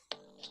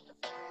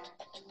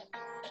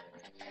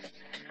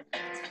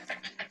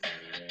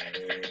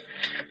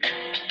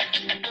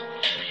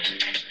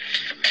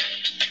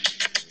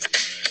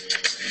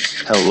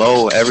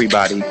Hello,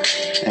 everybody,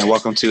 and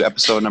welcome to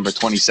episode number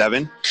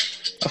 27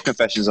 of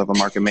Confessions of a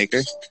Market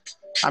Maker.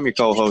 I'm your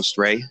co-host,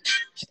 Ray,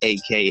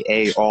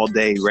 aka All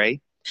Day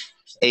Ray,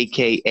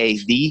 aka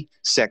the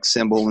sex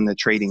symbol in the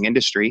trading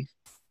industry.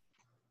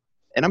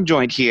 And I'm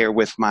joined here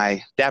with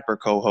my dapper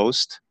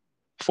co-host,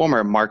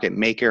 former market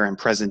maker and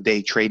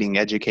present-day trading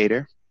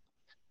educator,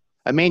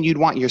 a man you'd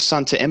want your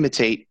son to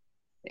imitate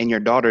and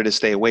your daughter to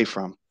stay away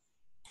from,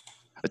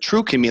 a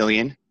true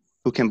chameleon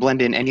who can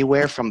blend in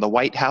anywhere from the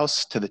White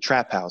House to the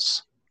trap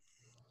house.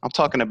 I'm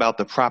talking about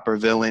the proper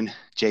villain,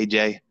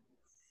 JJ.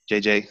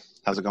 JJ,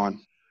 how's it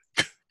going?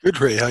 Good,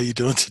 Ray. How you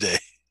doing today?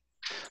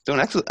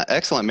 Doing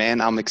excellent,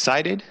 man. I'm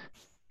excited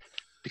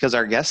because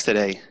our guest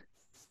today,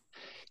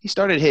 he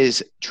started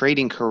his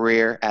trading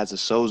career as a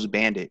SOS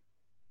bandit.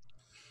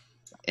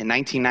 In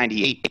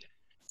 1998,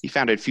 he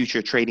founded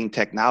Future Trading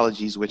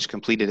Technologies, which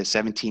completed a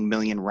 17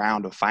 million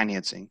round of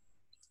financing.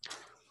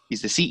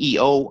 He's the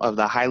CEO of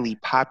the highly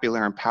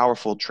popular and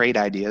powerful Trade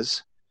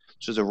Ideas,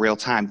 which is a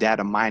real-time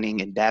data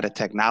mining and data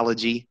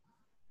technology.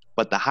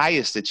 But the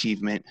highest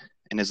achievement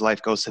in his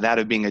life goes to that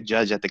of being a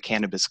judge at the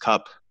Cannabis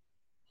Cup.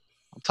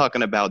 I'm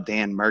talking about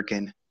Dan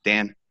Merkin.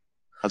 Dan,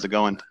 how's it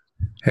going?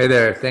 Hey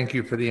there. Thank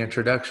you for the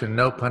introduction.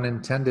 No pun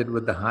intended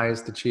with the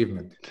highest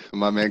achievement.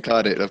 My man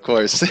caught it, of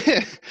course.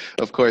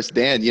 Of course,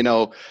 Dan,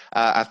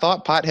 I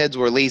thought potheads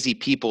were lazy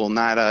people,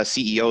 not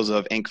CEOs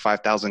of Inc.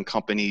 5000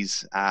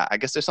 companies. I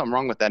guess there's something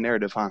wrong with that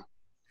narrative, huh?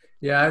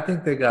 Yeah, I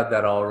think they got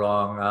that all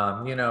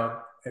wrong.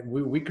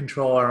 We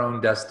control our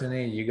own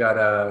destiny.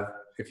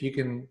 If you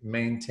can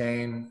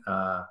maintain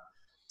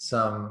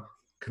some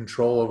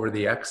control over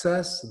the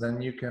excess, then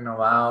you can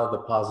allow the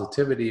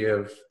positivity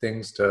of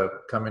things to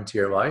come into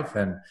your life.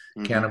 And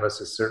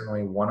cannabis is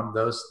certainly one of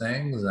those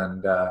things.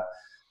 And I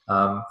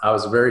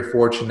was very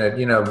fortunate,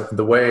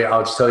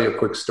 I'll just tell you a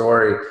quick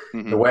story.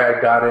 The way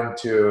I got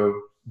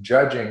into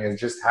judging, it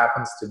just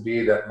happens to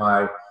be that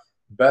my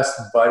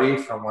best buddy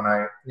from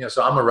when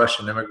so I'm a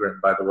Russian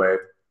immigrant, by the way,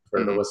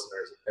 for the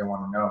listeners, if they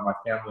want to know. My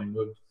family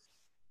moved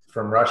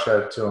from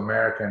Russia to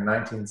America in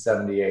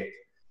 1978.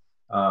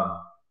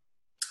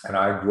 And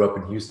I grew up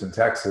in Houston,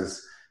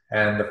 Texas.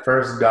 And the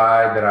first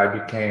guy that I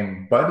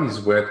became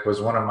buddies with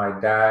was one of my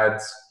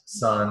dad's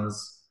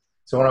sons.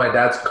 So one of my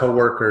dad's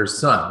coworkers'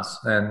 sons.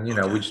 And,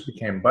 we just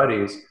became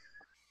buddies.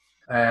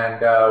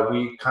 And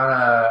we kind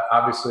of,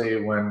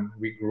 obviously, when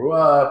we grew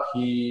up,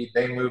 they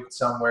moved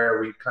somewhere.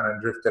 We kind of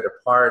drifted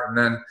apart. And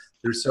then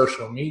through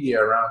social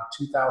media around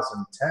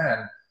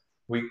 2010,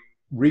 we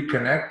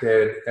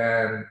reconnected,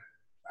 and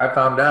I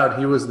found out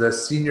he was the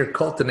senior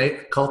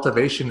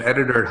cultivation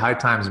editor at High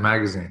Times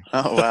Magazine.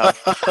 Oh, wow.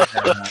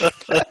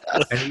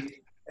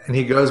 and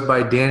he goes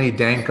by Danny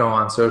Danko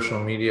on social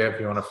media if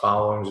you want to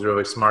follow him. He's a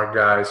really smart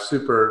guy,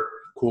 super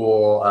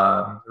cool,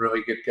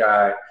 really good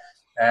guy.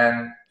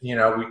 And, we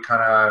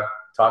kind of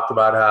talked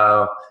about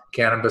how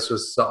cannabis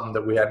was something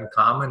that we had in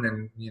common,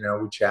 and,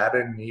 we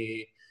chatted, and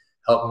he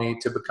helped me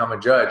to become a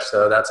judge.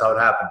 So that's how it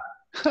happened.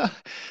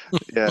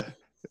 Yeah.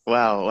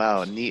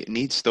 Wow.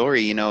 Neat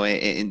story.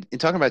 In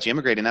talking about you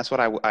immigrating, that's what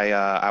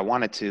I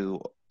wanted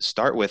to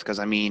start with, because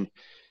you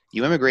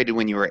immigrated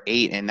when you were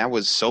 8, and that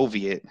was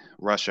Soviet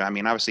Russia.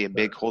 Obviously a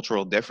big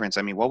cultural difference.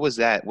 What was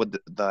that? What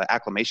the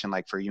acclimation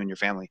like for you and your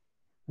family?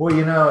 Well,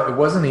 it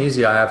wasn't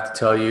easy, I have to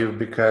tell you,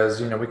 because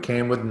we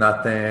came with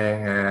nothing,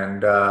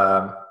 and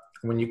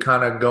when you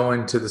kind of go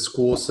into the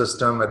school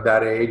system at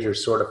that age, you're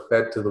sort of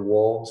fed to the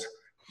wolves.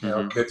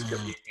 Kids can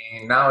be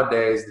mean.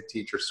 Nowadays, the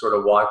teachers sort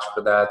of watch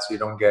for that, so you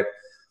don't get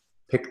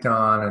picked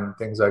on and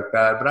things like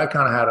that. But I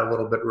kind of had a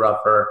little bit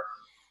rougher.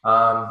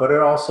 But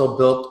it also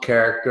built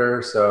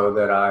character so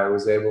that I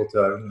was able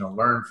to,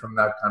 learn from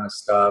that kind of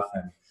stuff.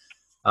 And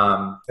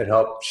it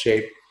helped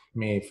shape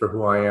me for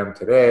who I am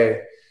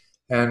today.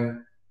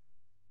 And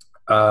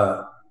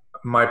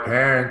my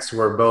parents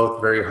were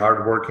both very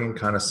hardworking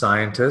kind of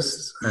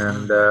scientists.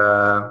 And,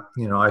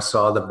 I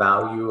saw the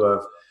value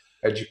of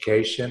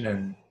education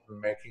and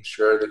making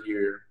sure that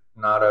you're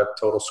not a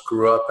total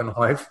screw up in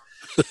life.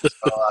 So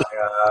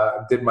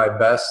I did my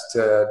best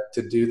to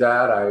do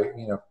that. I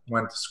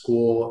went to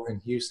school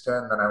in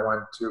Houston, then I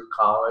went to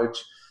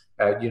college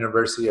at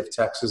University of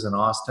Texas in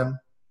Austin.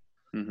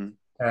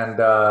 And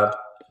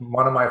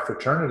one of my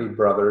fraternity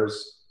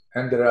brothers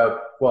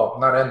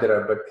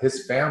but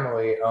his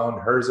family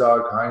owned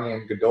Herzog, Heine,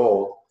 and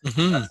Godold. That's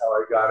how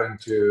I got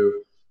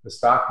into the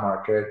stock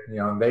market.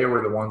 And they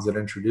were the ones that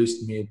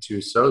introduced me to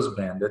SOS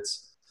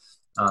bandits.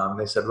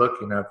 They said, look,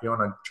 if you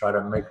want to try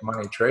to make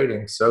money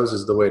trading, SOS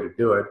is the way to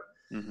do it.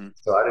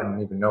 So I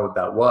didn't even know what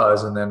that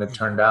was. And then it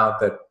turned out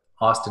that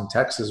Austin,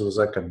 Texas was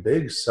like a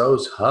big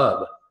SOS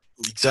hub.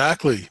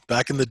 Exactly.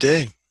 Back in the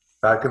day.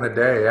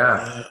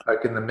 Yeah.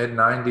 Like in the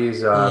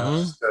mid-90s,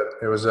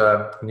 it was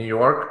New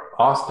York,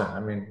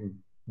 Austin.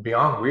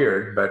 Beyond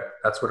weird, but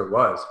that's what it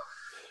was.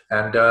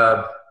 And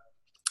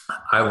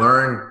I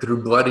learned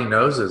through bloody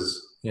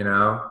noses,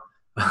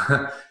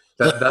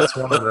 that's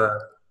one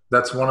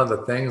of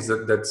the things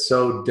that's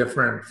so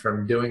different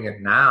from doing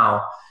it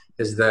now,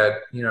 is that,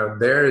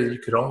 there you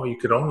could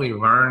only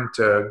learn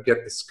to get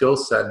the skill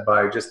set by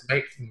just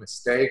making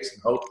mistakes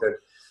and hope that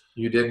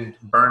you didn't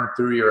burn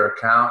through your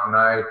account. And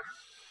I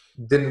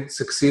didn't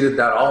succeed at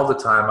that all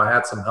the time. I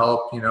had some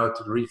help,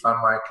 to refund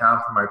my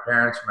account from my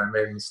parents when I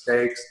made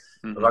mistakes.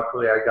 Mm-hmm. But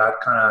luckily I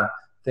got kind of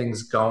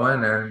things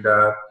going and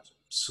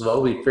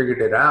slowly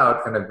figured it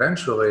out. And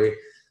eventually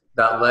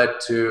that led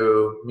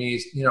to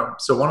me,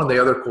 so one of the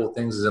other cool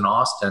things is in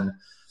Austin,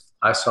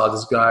 I saw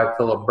this guy,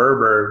 Philip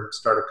Berber,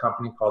 start a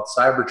company called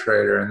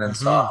CyberTrader, and then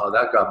saw how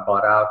that got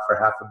bought out for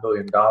 $500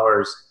 million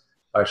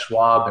by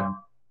Schwab in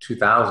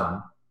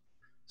 2000.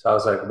 So I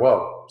was like,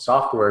 whoa,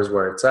 software is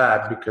where it's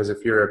at, because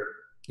if you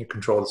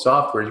control the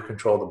software, you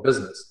control the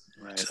business.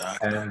 Right.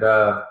 Exactly. And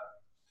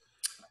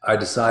I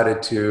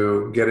decided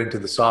to get into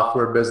the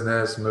software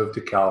business, moved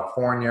to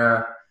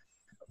California.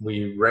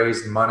 We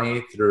raised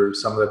money through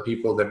some of the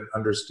people that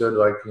understood,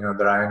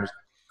 that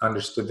I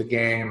understood the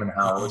game and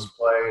how it was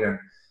played. And,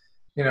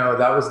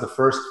 that was the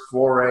first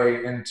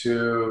foray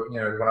into,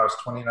 when I was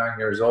 29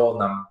 years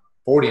old, and I'm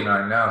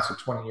 49 now, so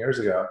 20 years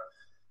ago.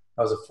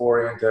 I was a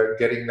foray into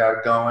getting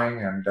that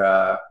going and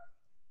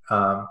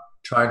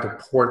trying to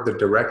port the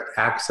direct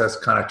access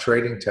kind of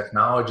trading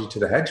technology to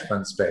the hedge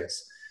fund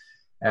space.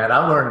 And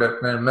I learned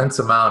an immense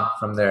amount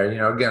from there.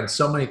 Again,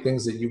 so many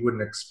things that you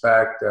wouldn't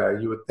expect.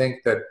 You would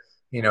think that,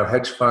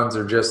 hedge funds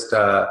are just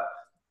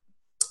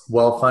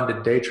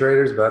well-funded day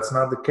traders, but that's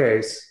not the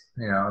case.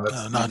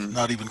 That's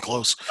not even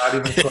close. Not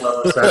even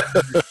close.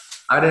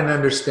 I didn't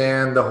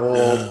understand the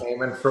whole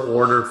payment for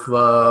order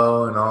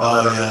flow and all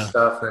that other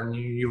stuff. And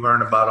you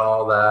learn about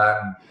all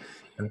that,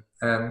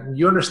 and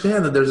you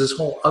understand that there's this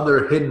whole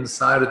other hidden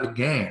side of the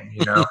game.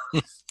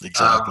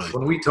 Exactly.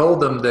 When we told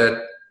them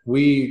that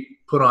we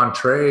put on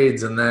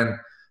trades and then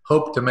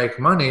hope to make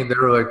money, they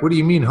were like, "What do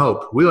you mean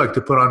hope? We like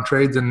to put on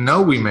trades and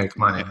know we make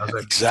money." I was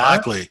like,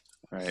 exactly.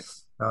 What? Right.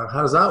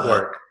 How does that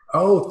work?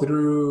 Oh,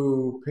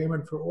 through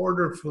payment for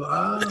order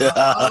flow.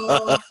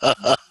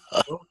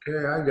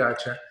 Okay, I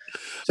gotcha.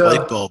 So,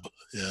 light bulb.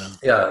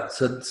 Yeah.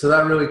 So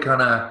that really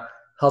kind of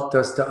helped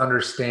us to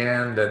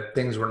understand that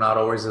things were not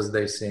always as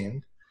they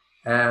seemed.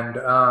 And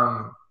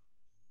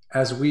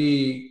as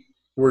we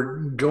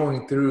were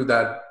going through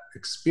that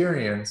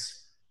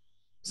experience,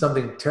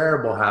 something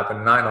terrible happened,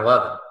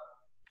 9/11.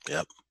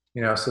 Yep.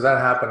 So that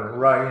happened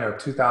right,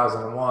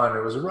 2001.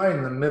 It was right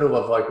in the middle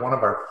of one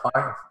of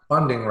our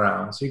funding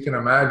rounds. So you can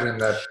imagine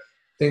that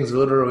things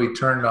literally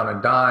turned on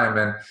a dime.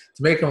 And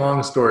to make a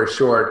long story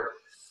short,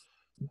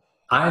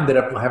 I ended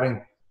up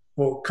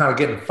kind of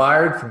getting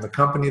fired from the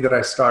company that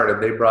I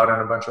started. They brought in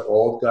a bunch of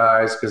old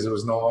guys because it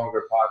was no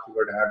longer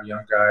popular to have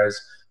young guys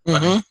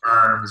running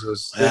firms.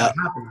 It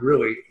happened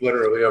really,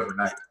 literally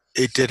overnight.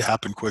 It did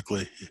happen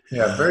quickly.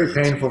 Yeah, very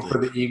painful for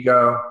the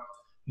ego.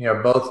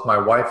 Both my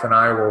wife and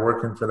I were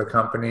working for the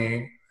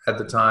company at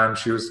the time.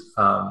 She was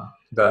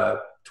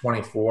the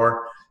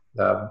 24,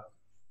 the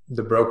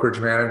brokerage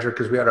manager,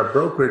 because we had a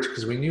brokerage,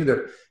 because we knew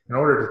that in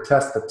order to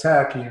test the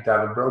tech, you need to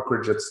have a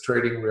brokerage that's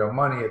trading real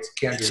money. It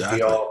can't just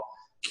be all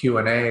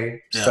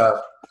Q&A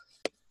stuff.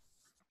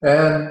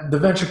 And the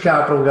venture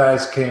capital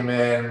guys came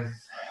in,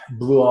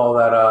 blew all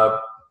that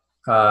up.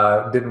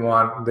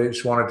 They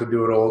just wanted to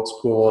do it old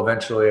school.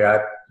 Eventually,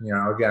 I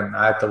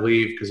had to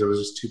leave because it was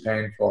just too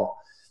painful.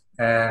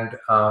 And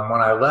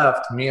when I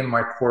left, me and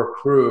my core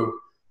crew,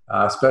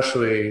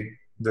 especially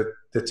the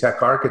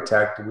tech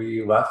architect,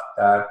 we left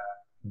that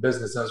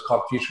business. It was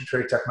called Future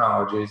Trade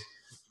Technologies,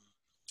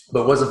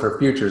 but it wasn't for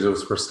futures. It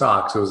was for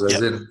stocks. It was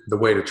as in the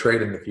way to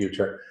trade in the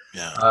future.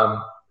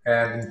 Yeah.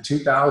 And in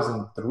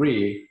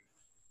 2003,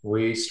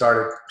 we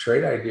started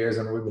Trade Ideas,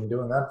 and we've been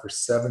doing that for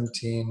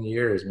 17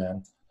 years,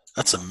 man.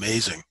 That's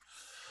amazing.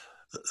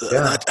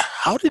 Yeah.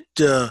 How did,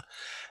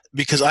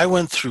 because I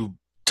went through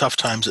tough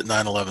times at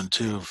 9/11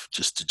 too,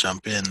 just to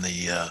jump in,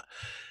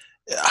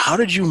 how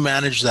did you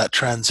manage that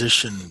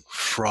transition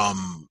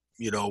from,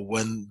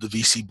 when the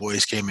VC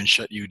boys came and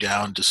shut you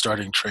down to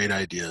starting Trade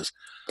Ideas?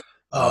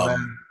 Well,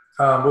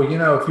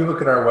 if you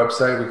look at our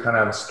website, we kind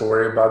of have a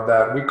story about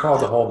that. We call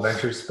the whole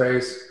venture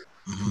space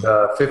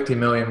the $50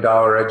 million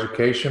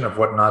education of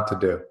what not to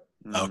do.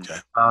 Okay.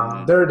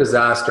 They're a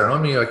disaster.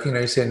 Let me,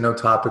 you say no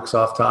topics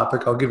off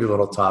topic. I'll give you a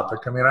little topic.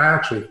 I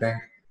actually think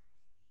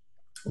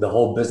the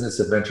whole business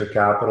of venture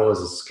capital is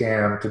a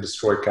scam to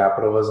destroy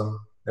capitalism.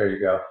 There you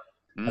go.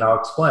 And I'll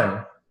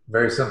explain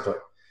very simply.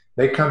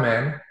 They come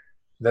in,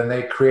 then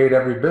they create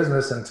every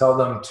business and tell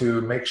them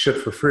to make shit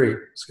for free.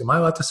 So am I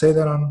allowed to say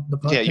that on the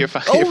podcast? Yeah, you're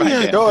fine. You're fine,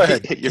 Dan. Go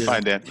ahead. You're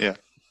fine, Dan. Yeah.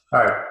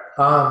 All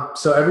right.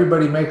 So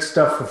everybody makes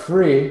stuff for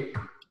free.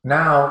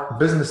 Now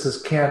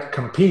businesses can't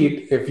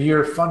compete if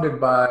you're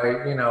funded by,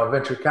 a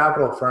venture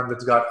capital firm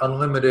that's got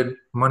unlimited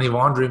money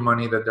laundering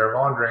money that they're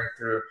laundering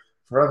through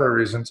for other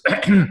reasons.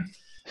 But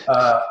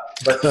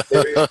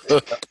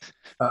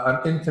an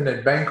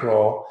infinite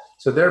bankroll.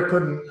 So they're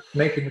look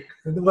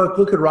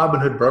at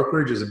Robinhood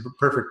Brokerage as a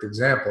perfect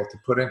example to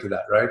put into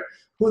that, right?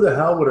 Who the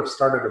hell would have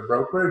started a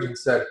brokerage and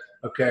said,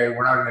 okay,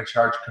 we're not going to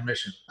charge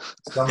commission?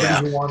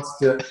 Somebody who wants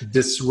to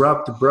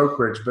disrupt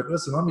brokerage. But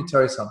listen, let me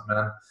tell you something,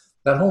 man.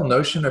 that whole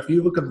notion, if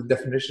you look at the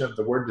definition of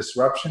the word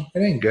disruption, it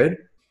ain't good.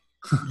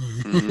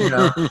 You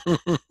know,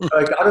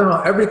 like, I don't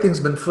know, everything's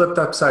been flipped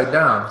upside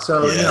down.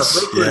 So, Yes,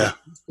 brokerage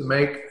used to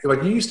make,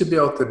 like, you used to be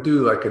able to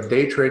do like a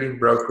day trading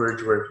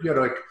brokerage where if you had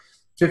like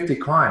 50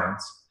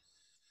 clients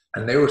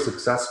and they were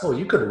successful,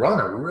 you could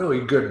run a really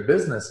good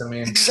business. I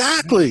mean,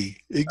 exactly.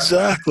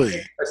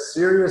 A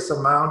serious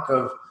amount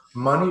of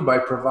money by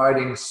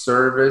providing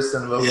service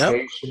and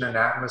location and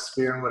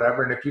atmosphere and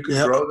whatever. And if you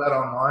could grow that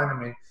online, I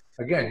mean,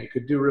 again, you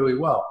could do really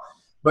well.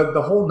 But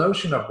the whole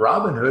notion of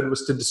Robinhood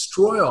was to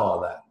destroy all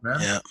that, man.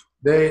 Yeah.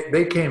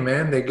 They came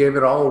in, they gave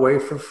it all away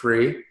for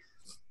free.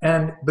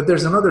 But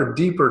there's another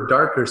deeper,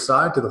 darker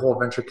side to the whole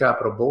venture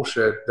capital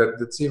bullshit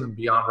that's even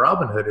beyond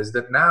Robinhood, is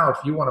that now if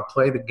you want to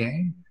play the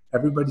game,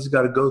 everybody's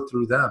got to go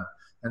through them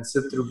and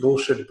sit through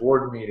bullshit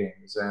board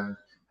meetings and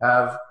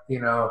have,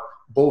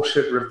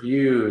 bullshit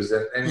reviews.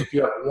 And if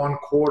you have 1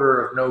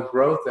 quarter of no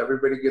growth,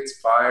 everybody gets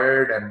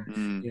fired,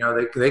 and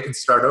they can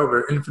start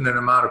over. Infinite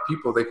amount of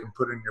people they can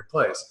put in your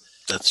place.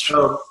 That's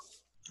true.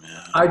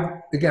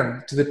 So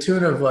again, to the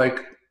tune of like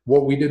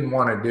what we didn't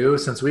want to do,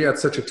 since we had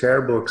such a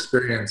terrible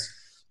experience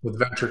with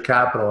venture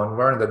capital and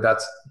learned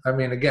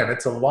again,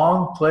 it's a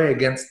long play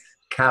against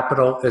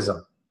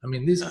capitalism. I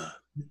mean,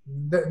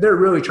 they're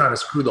really trying to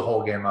screw the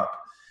whole game up.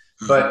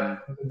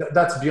 But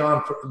that's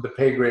beyond the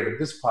pay grade of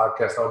this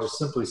podcast. I'll just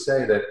simply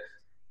say that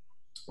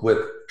with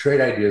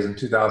Trade Ideas in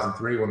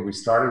 2003, when we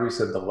started, we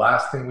said the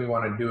last thing we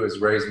want to do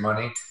is raise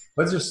money.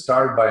 Let's just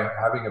start by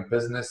having a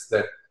business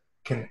that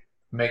can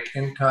make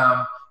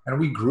income. And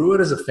we grew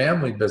it as a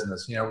family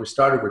business. We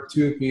started with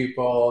 2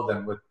 people,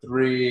 then with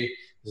 3. It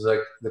was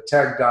like the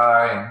tech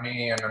guy and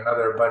me and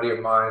another buddy of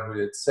mine who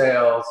did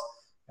sales.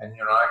 And,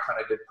 I kind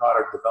of did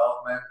product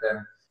development,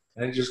 and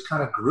it just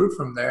kind of grew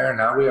from there.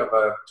 Now we have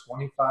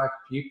 25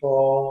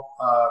 people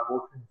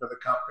working for the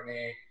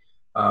company.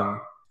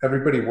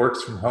 Everybody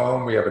works from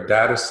home. We have a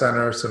data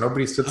center, so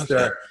nobody sits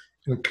there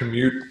and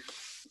commute.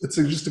 It's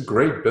just a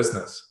great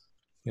business,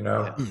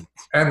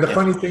 And the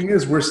funny thing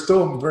is, we're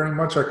still very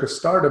much like a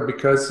startup,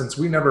 because since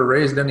we never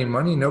raised any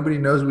money, nobody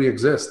knows we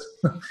exist,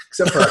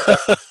 except for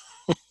ourselves.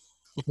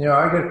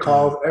 I get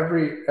calls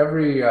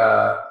every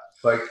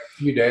like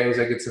few days.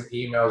 I get some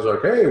emails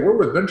like, "Hey, we're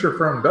with venture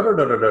firm da da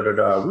da da da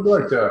da. We'd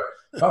like to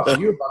talk to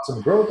you about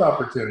some growth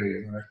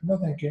opportunities." I'm like, "No,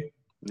 thank you."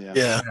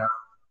 Yeah.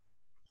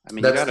 I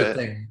mean, that's you gotta, the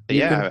thing.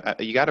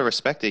 you gotta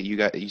respect it.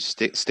 You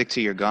stick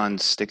to your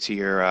guns, stick to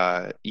your,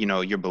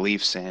 your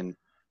beliefs, and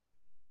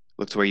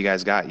look to where you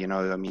guys got.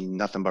 I mean,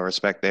 nothing but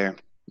respect there.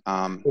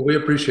 Well, we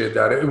appreciate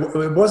that.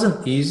 It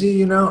wasn't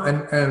easy,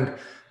 and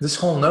this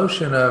whole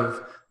notion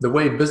of the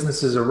way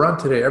businesses are run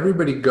today,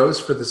 everybody goes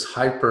for this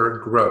hyper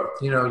growth.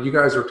 You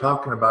guys were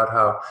talking about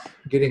how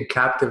getting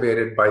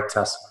captivated by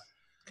Tesla.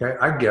 Okay,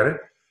 I get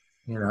it.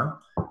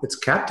 It's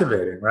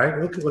captivating, right?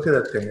 Look at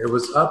that thing. It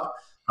was up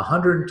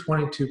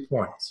 122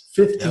 points,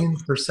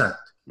 15%.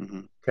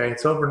 Okay,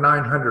 it's over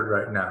 900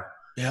 right now.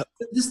 Yep.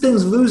 This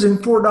thing's losing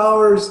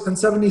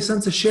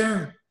 $4.70 a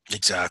share.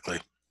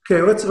 Exactly.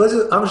 Okay, I just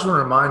want to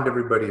remind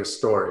everybody a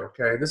story.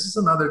 Okay,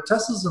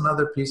 Tesla's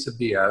another piece of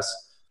BS.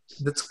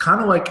 That's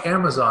kind of like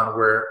Amazon,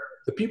 where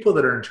the people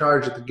that are in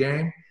charge of the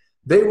game,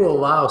 they will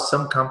allow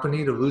some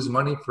company to lose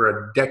money for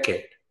a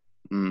decade,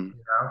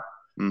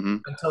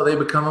 until they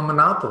become a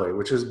monopoly,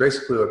 which is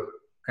basically what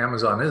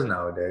Amazon is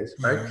nowadays,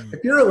 right?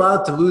 If you're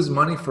allowed to lose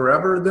money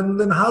forever,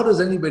 then how does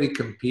anybody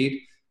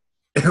compete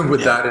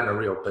with that in a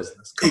real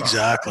business?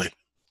 Exactly.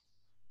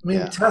 I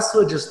mean,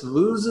 Tesla just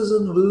loses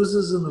and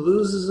loses and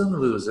loses and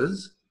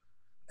loses.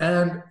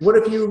 And what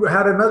if you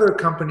had another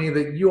company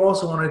that you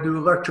also want to do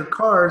electric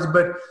cars,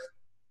 but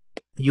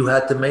you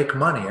had to make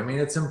money? I mean,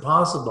 it's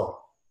impossible.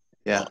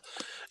 Yeah.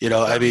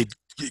 I mean,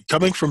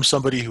 coming from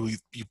somebody who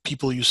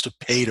people used to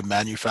pay to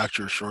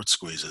manufacture short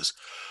squeezes,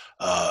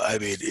 I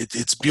mean,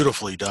 it's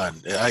beautifully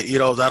done.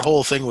 That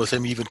whole thing with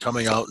him even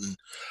coming out and,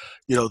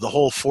 the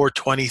whole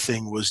 420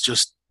 thing was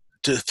just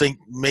to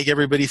make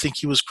everybody think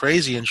he was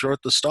crazy and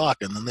short the stock,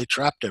 and then they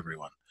trapped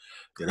everyone.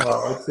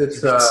 Well,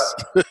 it's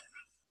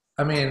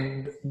I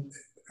mean,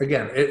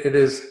 again, it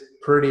is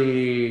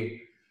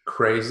pretty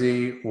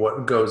crazy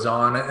what goes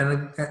on,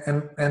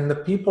 and the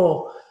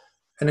people.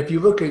 And if you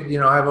look at,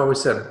 I've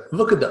always said,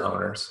 look at the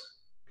owners.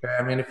 Okay,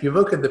 I mean, if you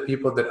look at the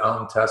people that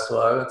own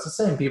Tesla, it's the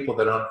same people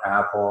that own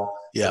Apple,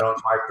 that own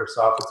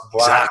Microsoft. It's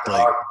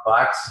BlackRock,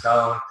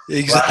 Blackstone,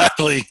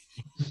 exactly,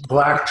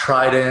 Black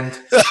Trident,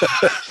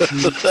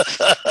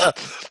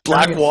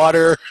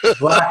 Blackwater,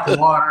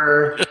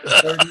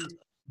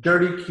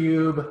 Dirty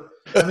Cube.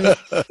 I mean,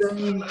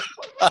 same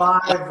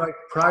 5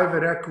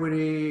 private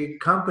equity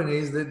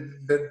companies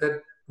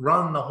that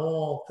run the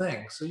whole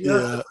thing. So you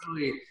have to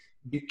really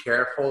be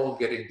careful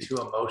getting too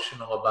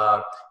emotional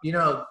about.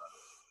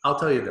 I'll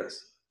tell you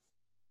this: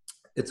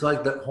 it's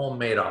like the whole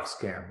Madoff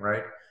scam,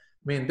 right?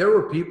 I mean, there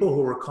were people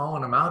who were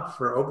calling him out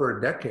for over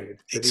a decade.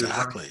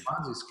 Exactly. He was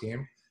running a Ponzi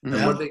scheme,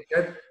 and what they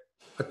get,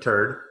 a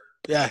turd.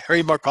 Yeah,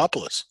 Harry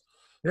Markopolos.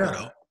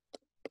 Yeah.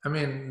 I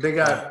mean, they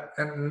got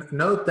and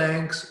no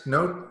thanks,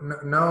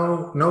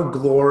 no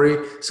glory.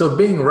 So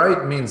being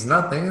right means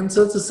nothing. And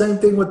so it's the same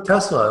thing with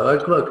Tesla.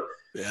 Like, look,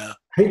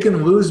 he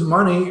can lose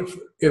money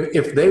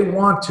if they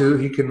want to.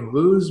 He can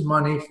lose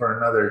money for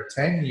another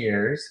 10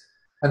 years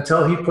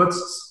until he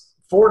puts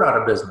Ford out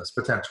of business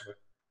potentially.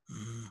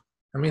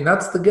 I mean,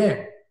 that's the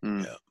game.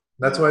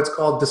 That's why it's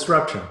called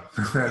disruption.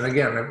 And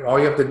again, all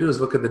you have to do is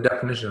look at the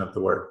definition of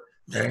the word.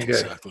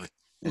 Exactly.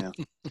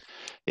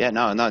 Yeah,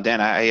 no,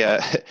 Dan,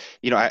 I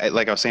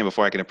like I was saying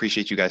before, I can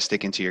appreciate you guys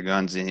sticking to your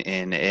guns,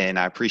 and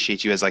I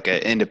appreciate you as like an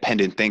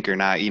independent thinker,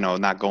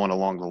 not going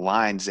along the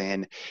lines.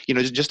 And,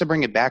 just to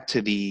bring it back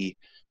to the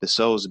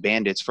SOS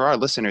Bandits for our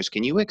listeners,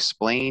 can you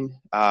explain,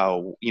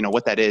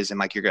 what that is and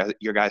like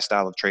your guys'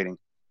 style of trading?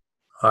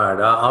 All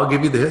right, I'll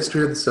give you the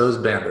history of the SOS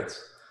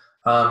Bandits.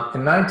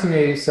 In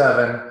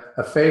 1987,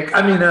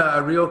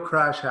 a real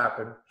crash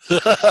happened.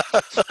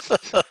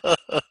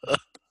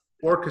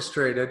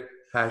 Orchestrated,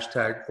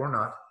 hashtag or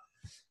not,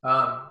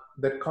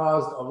 that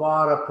caused a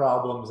lot of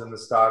problems in the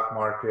stock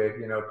market.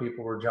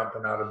 People were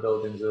jumping out of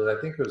buildings. I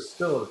think it was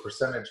still,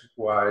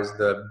 percentage-wise,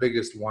 the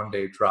biggest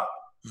one-day drop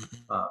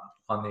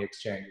on the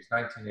exchanges,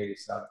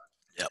 1987.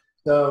 Yep.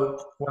 So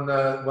when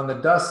the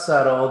dust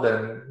settled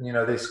and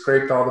they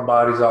scraped all the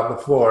bodies off the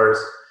floors,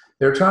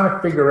 they were trying to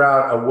figure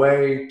out a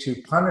way to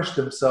punish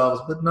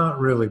themselves, but not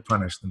really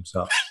punish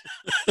themselves.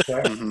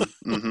 Okay?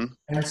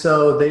 And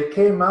so they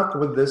came up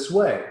with this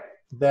way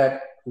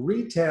that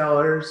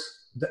retailers,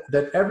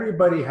 that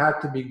everybody had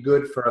to be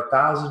good for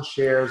 1,000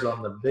 shares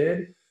on the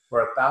bid or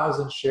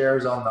 1,000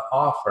 shares on the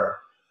offer.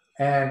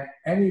 And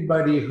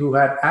anybody who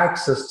had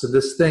access to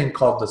this thing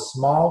called the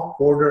Small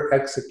Order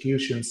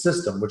Execution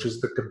System, which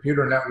is the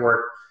computer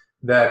network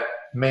that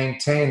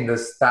maintained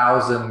this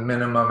 1,000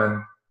 minimum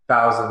and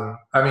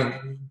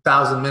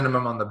 1,000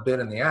 minimum on the bid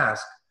and the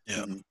ask.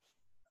 Yeah.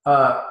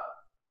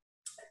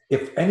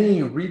 If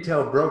any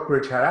retail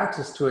brokerage had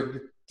access to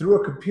it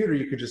through a computer,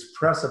 you could just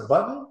press a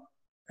button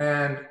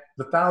and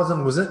the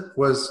 1,000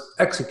 was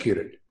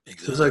executed.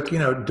 Exactly. It was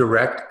like,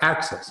 direct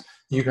access.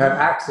 You had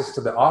access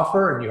to the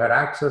offer and you had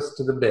access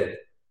to the bid.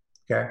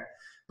 Okay.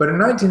 But in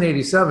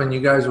 1987, you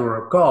guys will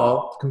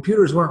recall,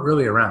 computers weren't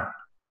really around.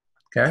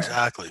 Okay.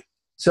 Exactly.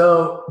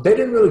 So they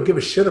didn't really give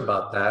a shit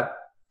about that.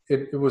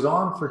 It was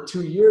on for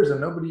 2 years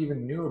and nobody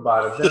even knew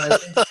about it. Then I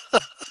think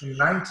in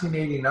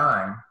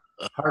 1989,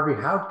 Harvey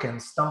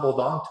Houdkins stumbled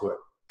onto it.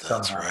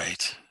 That's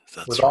right.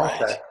 With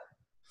Alltech.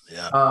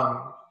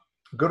 Yeah.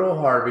 Good old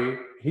Harvey,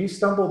 he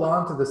stumbled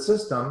onto the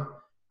system,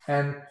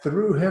 and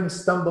through him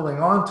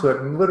stumbling onto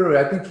it, and literally,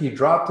 I think he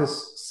dropped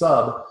his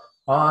sub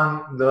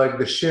on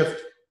the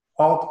shift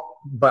alt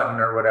button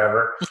or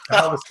whatever,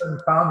 and all of a sudden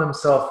found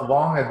himself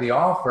long at the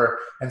offer,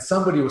 and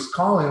somebody was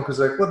calling him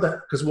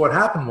because what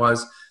happened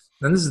was,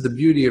 and this is the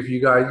beauty of you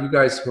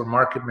guys who are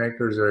market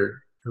makers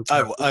or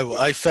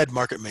I fed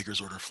market makers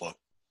order flow.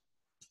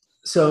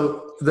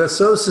 So the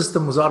SOS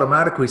system was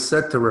automatically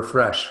set to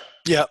refresh.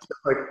 Yeah.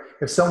 Like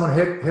if someone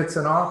hits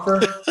an offer,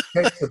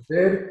 takes a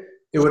bid,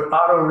 it would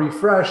auto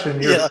refresh,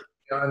 and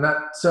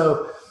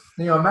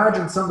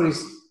imagine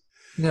somebody's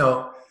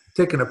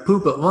taking a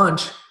poop at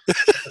lunch.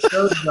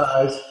 Those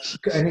guys,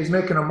 and he's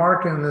making a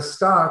market in this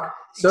stock.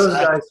 Those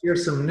guys hear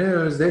some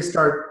news, they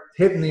start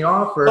hitting the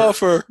offer.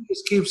 He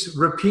just keeps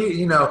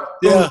repeating.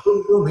 Boom,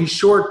 boom, boom. He's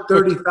short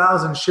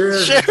 30,000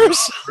 shares.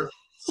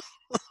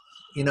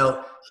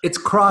 It's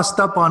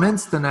crossed up on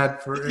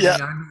Instinet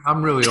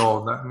I'm really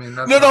old. I mean,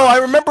 I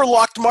remember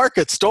locked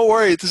markets. Don't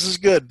worry. This is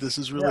good. This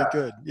is really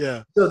good.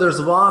 Yeah. So there's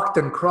locked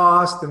and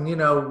crossed, and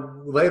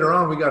later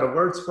on we got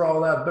alerts for all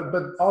that.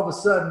 But all of a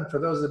sudden, for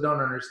those that don't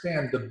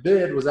understand, the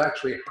bid was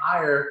actually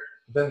higher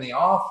than the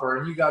offer,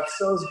 and you got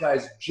those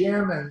guys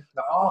jamming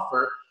the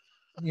offer,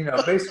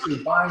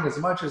 basically buying as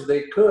much as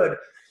they could.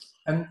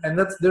 And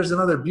there's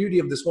another beauty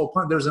of this whole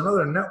point. There's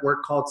another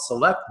network called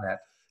SelectNet.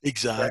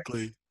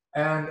 Exactly. Right?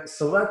 And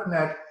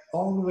SelectNet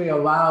only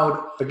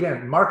allowed,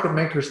 again, market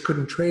makers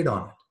couldn't trade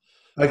on it.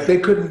 Like they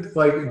couldn't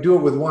do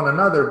it with one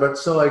another. But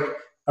so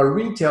a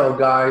retail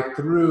guy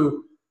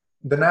through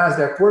the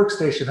NASDAQ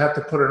workstation had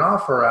to put an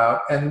offer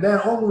out, and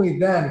then only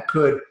then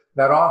could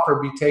that offer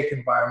be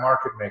taken by a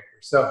market maker.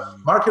 So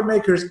market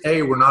makers,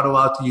 were not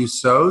allowed to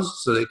use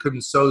SOS, so they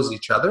couldn't SOS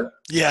each other.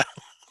 Yeah.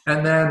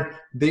 And then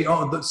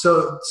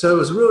so it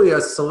was really a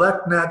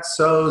SelectNet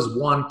SOS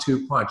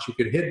 1-2 punch. You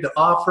could hit the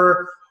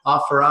offer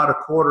out a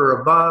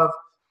quarter above,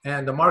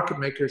 and the market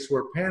makers who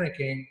are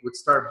panicking would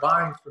start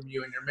buying from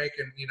you, and you're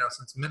making,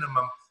 since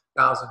minimum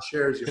 1,000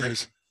 shares, you're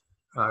making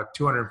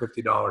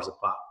 $250 a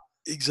pop.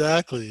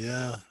 Exactly.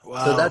 Yeah.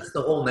 Wow. So that's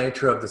the whole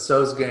nature of the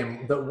SOS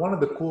game. One of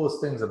the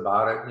coolest things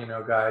about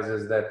it, guys,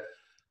 is that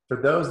for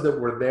those that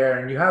were there,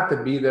 and you have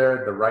to be there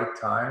at the right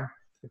time,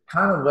 it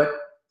kind of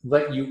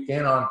let you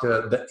in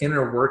onto the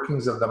inner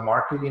workings of the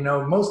market.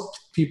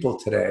 Most people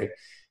today,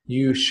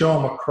 you show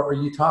them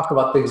you talk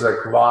about things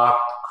like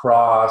locked,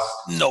 crossed.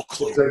 No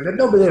clue.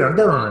 No, but they don't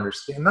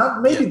understand.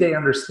 They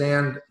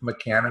understand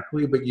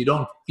mechanically, but you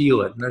don't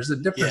feel it. And there's a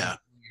difference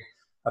between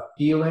a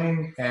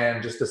feeling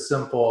and just a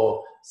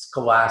simple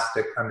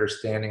scholastic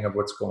understanding of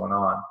what's going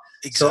on.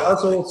 Exactly. So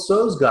us old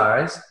SOs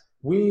guys,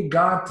 we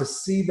got to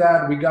see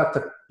that. We got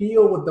to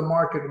feel what the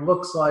market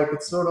looks like.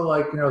 It's sort of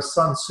like,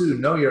 Sun Tzu,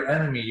 know your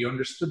enemy. You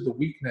understood the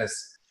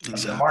weakness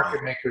of the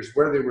market makers,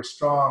 where they were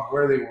strong,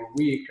 where they were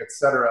weak,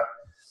 etc.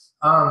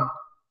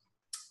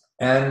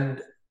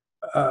 And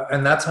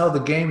that's how the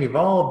game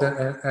evolved.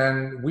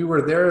 And we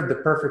were there at the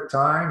perfect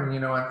time,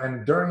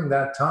 and during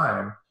that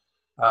time,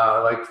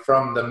 like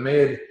from the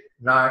mid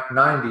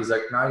 90s,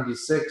 like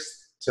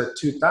 96 to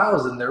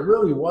 2000, there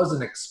really was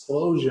an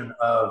explosion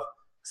of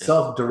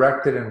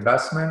self-directed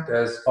investment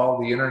as all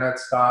the internet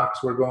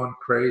stocks were going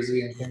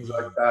crazy and things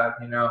like that,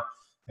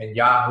 and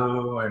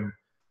Yahoo and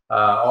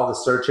all the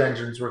search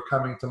engines were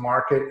coming to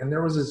market. And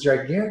there was this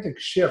gigantic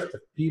shift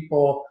of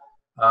people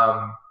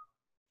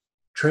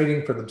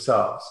trading for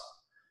themselves.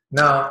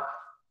 Now,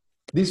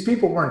 these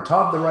people weren't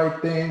taught the right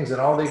things,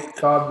 and all they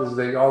thought was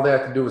all they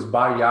had to do was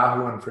buy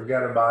Yahoo and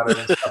forget about it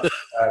and stuff like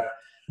that.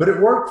 But it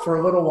worked for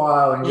a little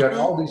while, and you had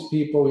all these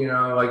people,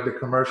 like the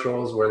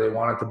commercials where they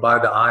wanted to buy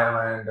the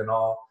island and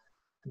all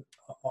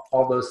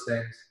those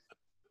things.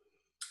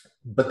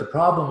 But the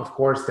problem, of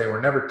course, they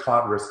were never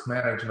taught risk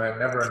management,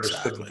 never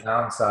understood the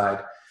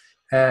downside.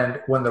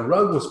 And when the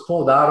rug was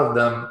pulled out of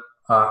them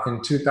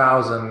in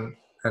 2000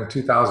 and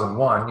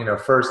 2001,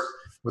 first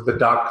with the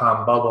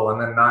dot-com bubble and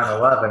then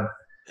 9/11,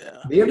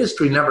 the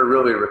industry never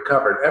really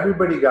recovered.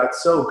 Everybody got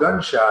so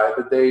gun-shy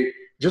that they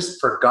just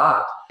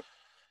forgot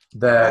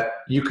that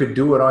you could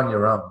do it on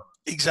your own.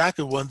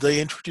 Exactly. When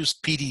they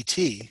introduced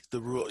PDT, the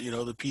rule,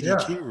 the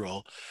PDT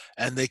rule,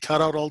 and they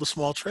cut out all the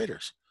small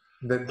traders.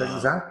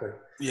 Exactly.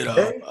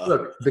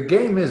 Look, the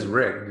game is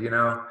rigged,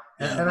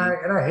 and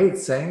I hate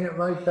saying it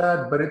like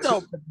that, but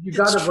you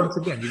got to, once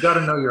again, you got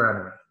to know your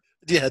enemy.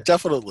 Yeah,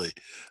 definitely.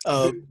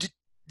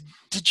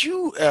 Did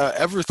you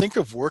ever think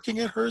of working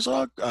at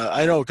Herzog?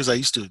 I know, because I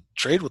used to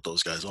trade with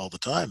those guys all the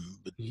time.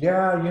 But...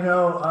 Yeah,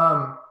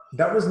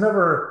 that was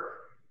never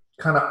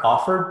kind of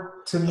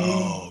offered to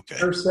me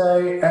per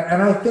se.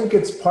 And I think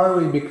it's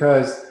partly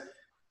because,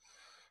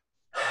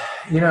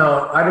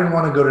 I didn't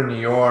want to go to New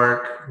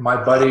York. My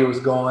buddy was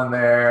going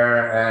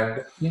there,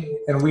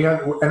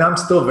 and I'm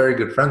still very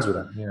good friends with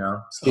him,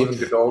 Stephen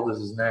Godold is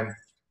his name.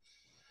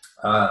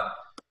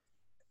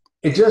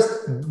 It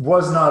just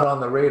was not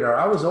on the radar.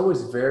 I was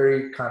always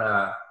very kind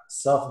of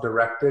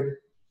self-directed.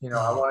 I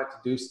wanted to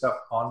do stuff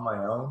on my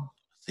own.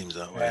 Seems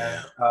that way,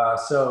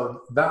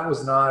 so that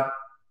was not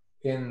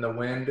in the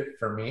wind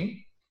for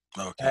me.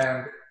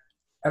 Okay.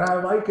 And I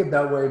like it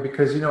that way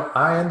because,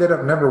 I ended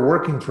up never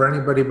working for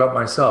anybody but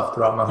myself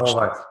throughout my whole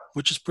life.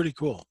 Which is pretty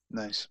cool.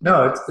 Nice.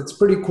 No, it's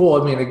pretty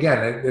cool. I mean,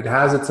 again, it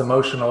has its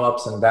emotional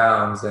ups and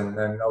downs and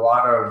a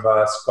lot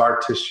of scar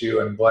tissue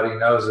and bloody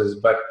noses,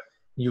 but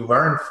you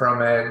learn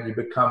from it. You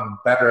become a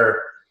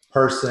better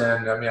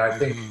person. I mean, I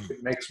think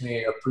it makes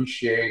me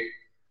appreciate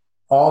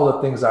all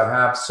the things I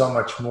have so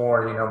much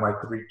more, my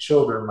 3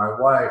 children, my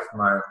wife,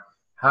 my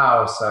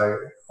house,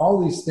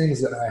 all these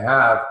things that I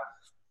have,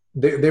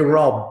 they were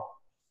all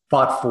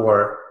fought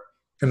for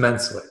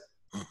immensely.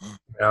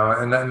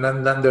 And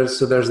then there's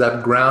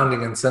that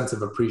grounding and sense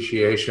of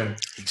appreciation.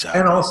 Exactly.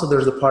 And also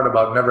there's the part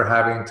about never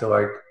having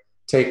to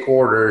take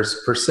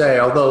orders per se,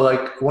 although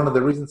one of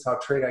the reasons how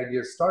Trade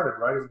Ideas started,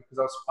 right, is because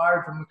I was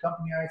fired from the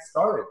company I had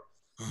started.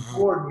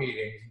 Board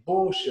meetings,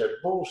 bullshit.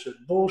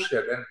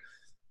 And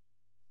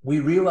we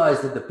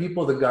realized that the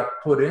people that got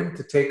put in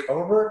to take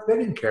over, they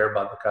didn't care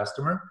about the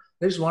customer.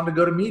 They just wanted to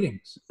go to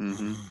meetings.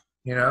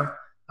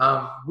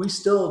 We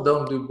still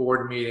don't do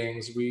board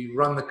meetings. We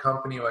run the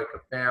company like a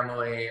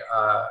family.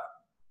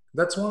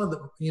 That's one of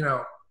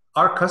the,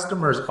 our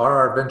customers are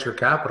our venture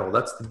capital.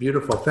 That's the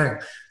beautiful thing.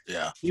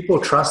 Yeah. People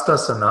trust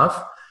us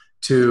enough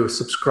to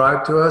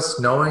subscribe to us,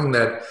 knowing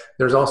that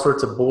there's all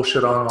sorts of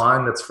bullshit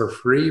online that's for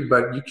free,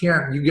 but you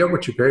get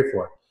what you pay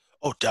for.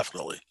 Oh,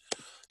 definitely.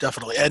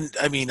 Definitely. And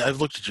I mean,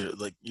 I've looked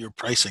at your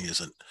pricing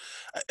isn't,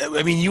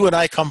 I mean, you and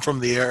I come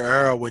from the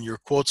era when your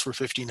quotes were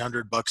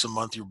 $1,500 a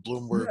month, your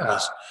Bloomberg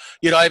was,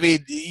 I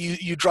mean,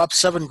 you dropped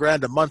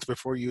 $7,000 a month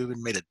before you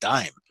even made a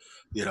dime,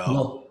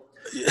 Well,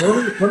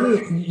 let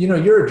me,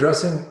 you're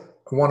addressing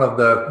one of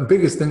the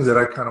biggest things that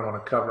I kind of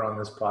want to cover on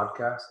this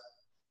podcast.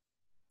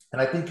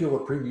 And I think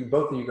both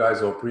of you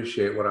guys will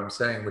appreciate what I'm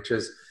saying, which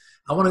is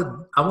I want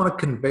to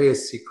convey a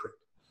secret.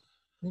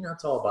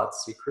 It's all about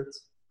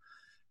secrets.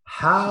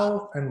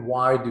 How and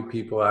why do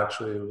people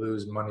actually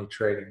lose money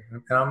trading?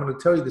 And I'm going to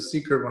tell you the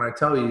secret. When I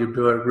tell you, you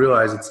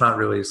realize it's not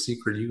really a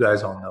secret. You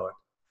guys all know it.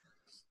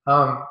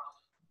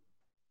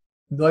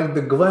 Like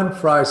the Glenn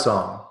Frey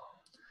song,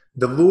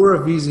 "The Lure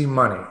of Easy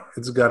Money."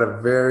 It's got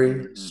a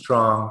very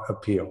strong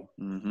appeal.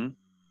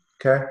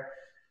 Okay?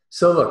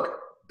 So look,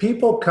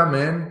 people come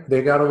in,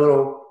 they got a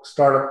little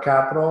startup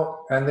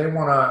capital, and they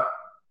want to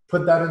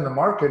put that in the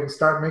market and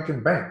start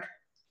making bank.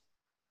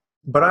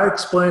 But I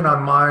explain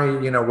on my,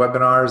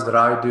 webinars that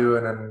I do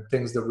and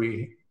things that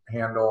we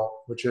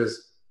handle, which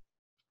is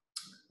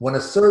when a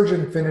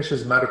surgeon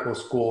finishes medical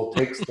school,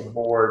 takes the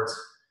boards,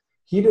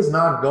 he does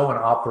not go and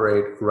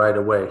operate right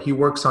away. He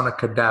works on a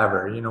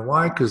cadaver. You know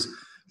why? Because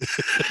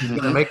You're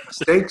going to make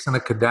mistakes, and the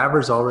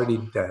cadaver's already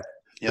dead.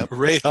 Yep.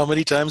 Ray, how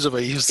many times have I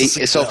used this?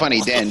 It's so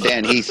funny,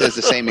 Dan. He says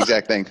the same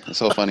exact thing. It's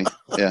so funny.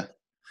 Yeah.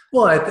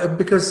 Well,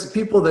 because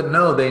people that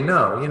know, they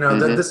know. That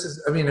Mhm. this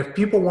is. I mean, if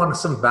people want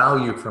some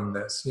value from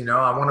this,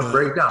 I want to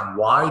break down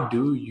why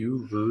do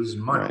you lose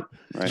money.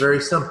 Right.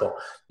 Very simple.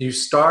 You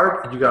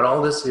start, you got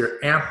all this. You're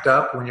amped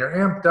up. When you're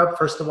amped up,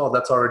 first of all,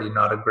 that's already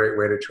not a great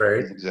way to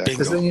trade. Exactly.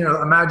 Because then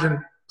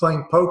imagine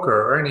playing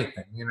poker or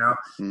anything.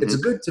 Mhm. It's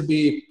good to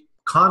be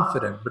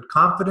confident, but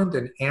confident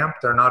and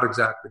amped are not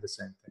exactly the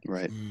same thing.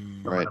 Right.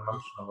 Mm. From Right. an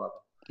emotional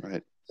level.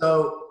 Right.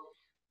 So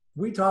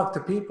we talk to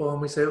people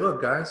and we say,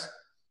 look, guys,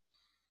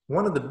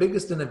 one of the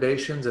biggest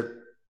innovations at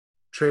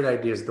trade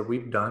ideas that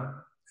we've done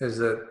is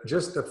that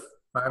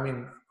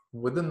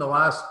within the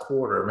last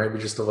quarter, maybe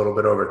just a little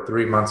bit over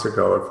 3 months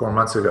ago or 4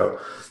 months ago,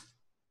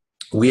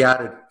 we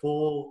added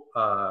full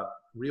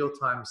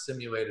real-time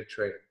simulated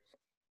trading.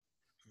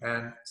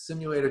 And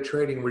simulated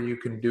trading where you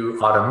can do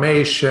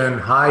automation,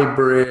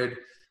 hybrid,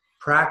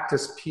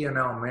 practice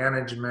P&L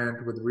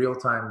management with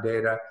real-time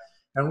data.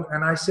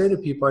 And I say to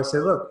people, I say,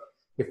 look,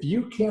 if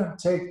you can't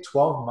take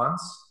 12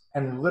 months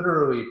and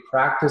literally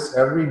practice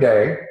every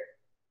day,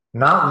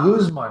 not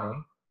lose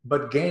money,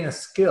 but gain a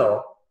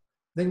skill,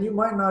 then you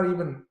might not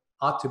even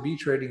ought to be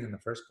trading in the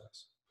first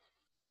place.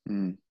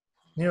 Mm.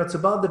 It's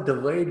about the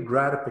delayed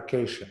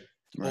gratification.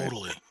 Right.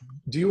 Totally.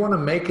 Do you want to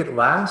make it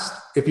last?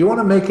 If you want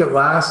to make it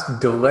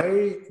last,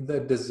 delay the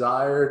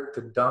desire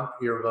to dump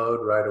your load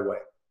right away.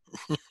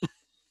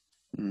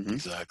 Mhm.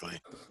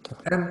 Exactly.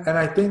 And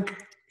I think,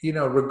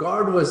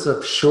 regardless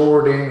of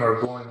shorting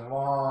or going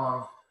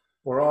long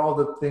or all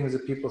the things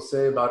that people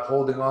say about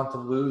holding on to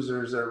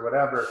losers or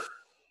whatever,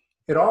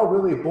 it all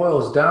really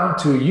boils down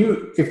to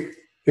you.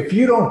 If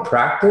you don't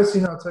practice,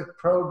 it's like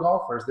pro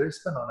golfers, they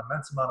spend an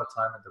immense amount of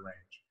time at the range.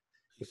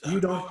 If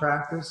you don't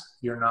practice,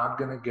 you're not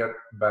going to get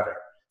better.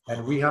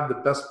 And we have the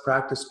best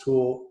practice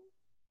tool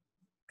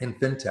in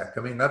fintech.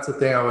 I mean, that's the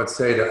thing I would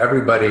say to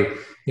everybody.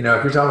 If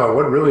you're talking about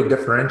what really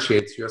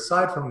differentiates you,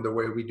 aside from the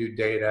way we do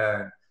data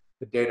and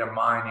the data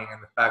mining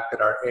and the fact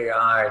that our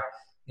AI,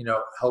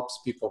 helps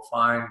people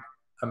find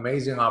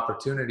amazing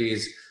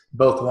opportunities,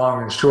 both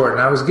long and short.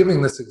 And I was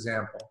giving this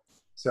example.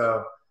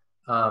 So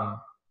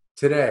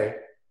today,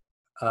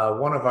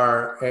 one of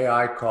our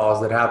AI calls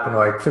that happened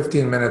like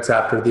 15 minutes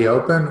after the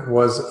open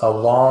was a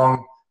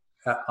long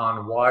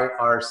on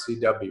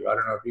YRCW. I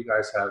don't know if you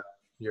guys have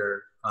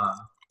your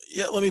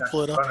Yeah, let me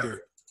pull it up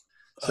here.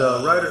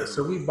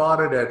 So we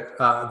bought it at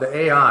the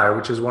AI,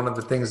 which is one of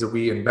the things that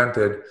we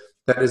invented.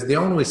 That is the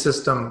only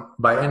system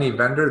by any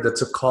vendor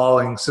that's a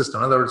calling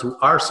system. In other words,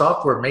 our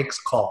software makes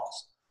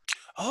calls.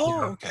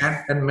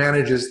 Okay. And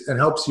manages and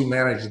helps you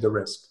manage the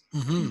risk.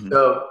 Mm-hmm.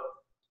 So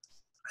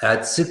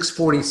at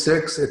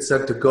 6:46, it's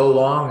set to go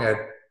long at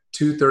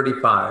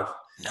 2:35.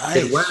 Nice.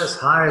 It went as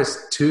high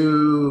as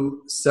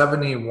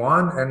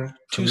 271, and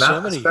from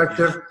that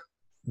perspective,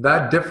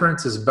 that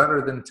difference is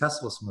better than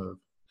Tesla's move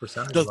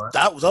percentage-wise.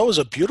 That was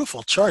a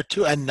beautiful chart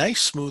too, and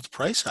nice smooth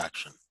price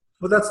action.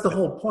 Well, that's the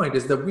whole point,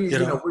 is that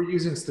we're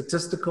using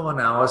statistical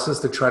analysis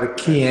to try to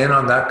key in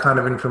on that kind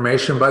of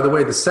information. By the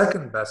way, the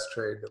second best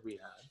trade that we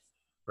had,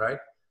 right,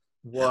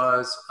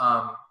 was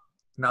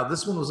now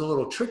this one was a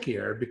little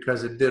trickier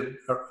because it did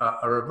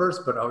a reverse,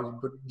 but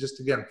just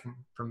again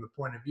from the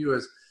point of view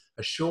as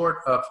a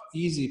short of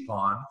Easy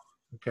Pawn,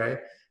 okay,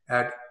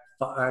 at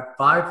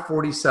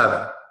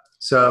 547.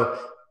 So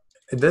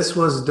this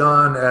was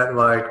done at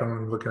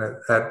I'm looking at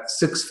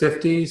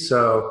 6:50,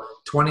 so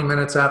 20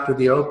 minutes after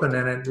the open,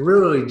 and it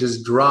really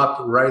just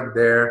dropped right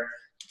there,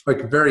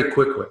 very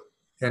quickly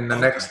in the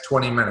next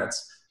 20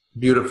 minutes.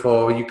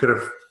 Beautiful. You could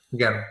have,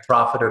 again,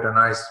 profited a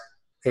nice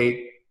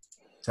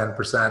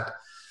 8-10%.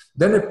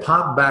 Then it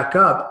popped back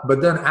up,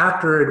 but then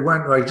after it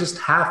went just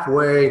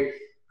halfway,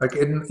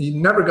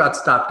 you never got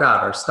stopped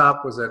out. Our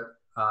stop was at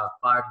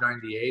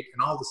 598,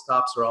 and all the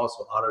stops are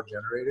also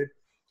auto-generated.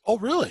 Oh,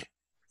 really?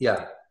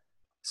 Yeah.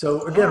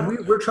 So again,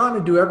 we're trying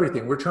to do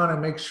everything. We're trying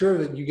to make sure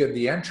that you get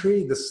the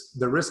entry,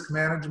 the risk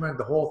management,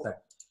 the whole thing.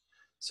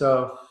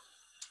 So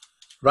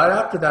right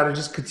after that, it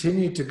just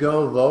continued to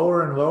go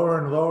lower and lower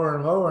and lower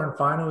and lower, and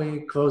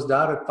finally closed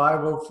out at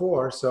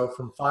 504. So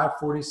from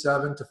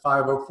 547 to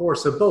 504.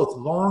 So both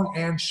long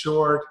and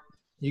short,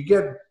 you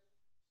get,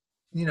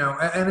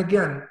 and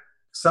again,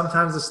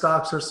 sometimes the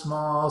stocks are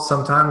small.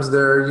 Sometimes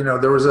they're,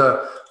 there was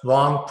a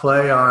long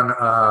play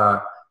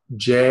on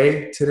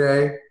J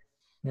today,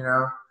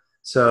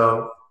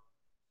 So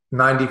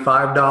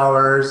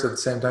 $95 at the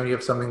same time you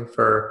have something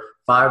for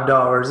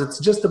 $5. It's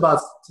just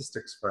about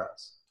statistics for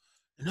us.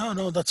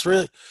 No, it's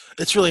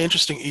really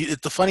interesting.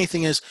 The funny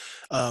thing is,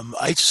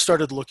 I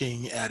started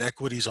looking at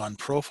equities on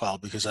profile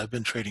because I've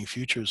been trading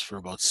futures for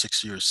about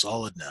 6 years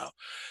solid now,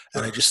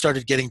 and I just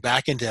started getting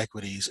back into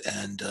equities.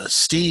 And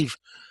Steve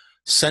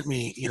sent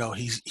me,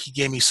 he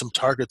gave me some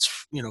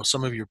targets,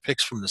 some of your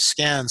picks from the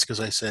scans, because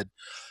I said,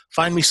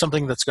 find me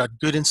something that's got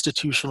good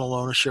institutional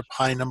ownership,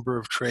 high number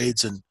of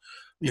trades, and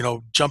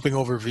jumping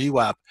over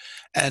VWAP.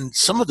 And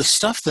some of the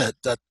stuff that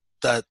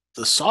that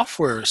the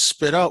software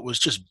spit out was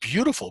just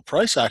beautiful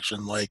price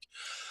action, like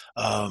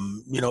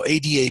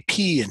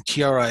ADAP and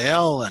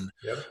TRIL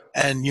Yep.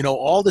 and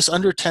all this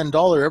under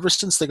 $10 ever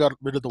since they got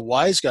rid of the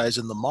wise guys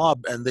in the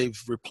mob, and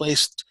they've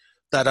replaced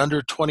that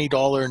under $20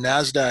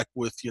 NASDAQ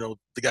with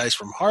the guys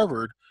from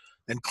Harvard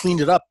and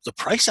cleaned it up. The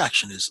price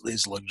action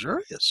is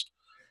luxurious.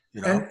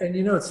 And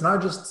it's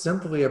not just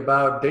simply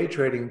about day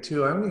trading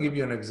too. I'm going to give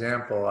you an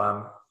example.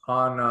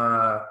 On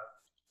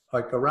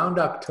like around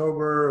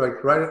October,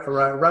 like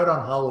right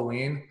on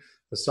Halloween,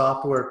 the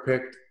software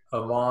picked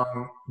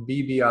along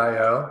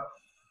BBIO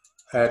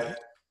at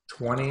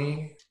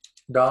 $20,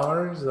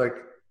 like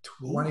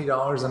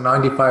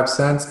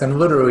 $20.95, and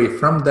literally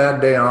from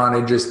that day on,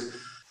 it just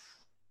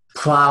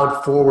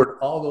plowed forward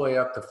all the way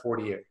up to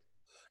 48.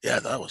 Yeah,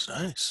 that was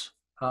nice.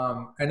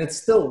 And it's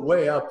still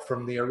way up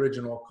from the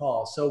original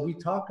call. So we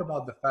talk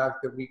about the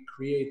fact that we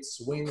create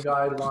swing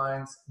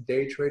guidelines,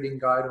 day trading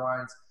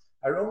guidelines.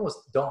 I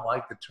almost don't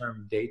like the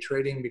term day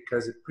trading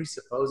because it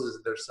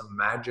presupposes there's some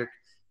magic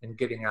in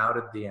getting out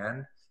at the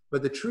end.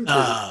 But the truth is,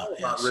 it's all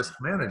about risk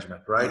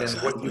management, right?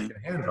 Exactly. And what you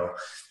can handle.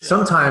 Yeah.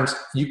 Sometimes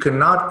you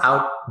cannot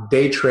out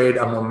day trade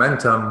a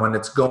momentum when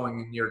it's going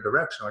in your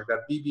direction. Like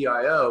that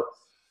BBIO,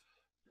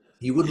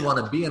 you wouldn't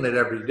want to be in it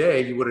every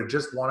day. You would have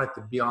just wanted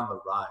to be on the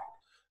ride.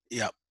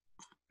 Yep.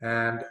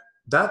 And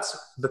that's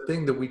the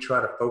thing that we try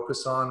to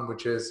focus on,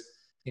 which is,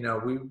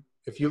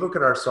 if you look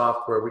at our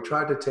software, we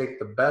try to take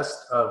the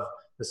best of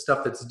the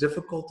stuff that's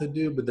difficult to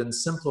do, but then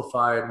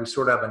simplify it. We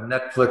sort of have a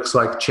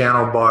Netflix-like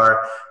channel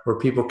bar where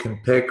people can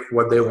pick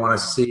what they want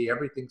to see.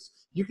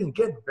 You can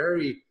get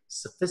very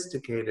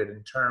sophisticated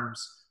in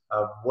terms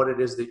of what it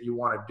is that you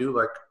want to do.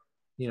 Like,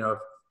 if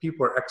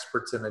people are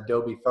experts in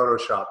Adobe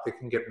Photoshop, they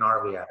can get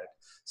gnarly at it.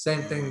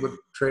 Same thing with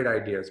trade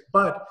ideas.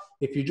 But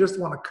if you just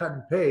want to cut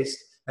and paste,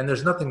 and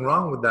there's nothing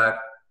wrong with that,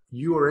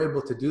 you are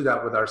able to do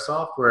that with our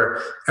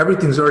software.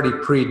 Everything's already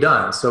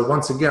pre-done. So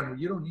once again,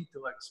 you don't need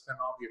to spend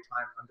all your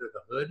time under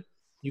the hood.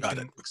 You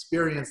can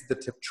experience the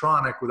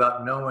Tiptronic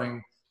without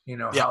knowing,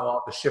 how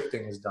all the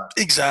shifting is done.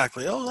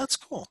 Exactly. Oh, that's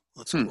cool.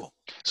 That's cool.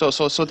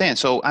 So Dan,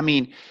 I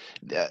mean,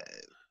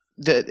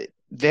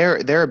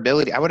 their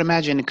ability, I would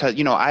imagine, because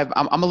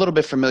I'm a little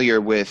bit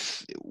familiar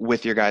with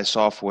your guys'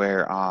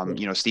 software.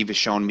 Steve has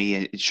shown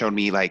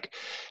me like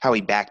how he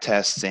back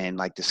tests and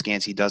like the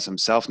scans he does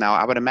himself. Now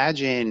I would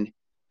imagine,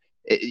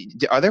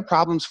 are there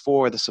problems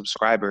for the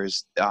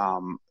subscribers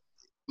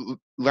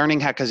learning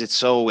how, because it's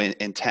so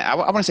intense? I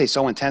want to say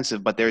so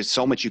intensive, but there's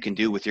so much you can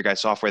do with your guys'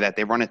 software that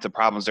they run into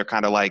problems. They're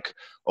kind of like,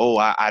 oh,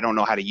 I don't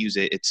know how to use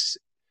it.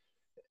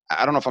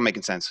 I don't know if I'm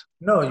making sense.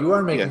 No, you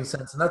are making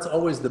sense. And that's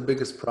always the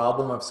biggest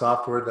problem of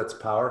software that's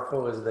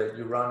powerful, is that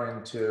you run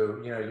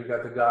into, you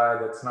got the guy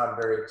that's not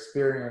very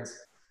experienced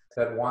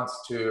that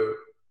wants to,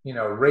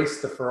 race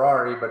the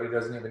Ferrari, but he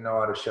doesn't even know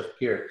how to shift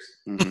gears.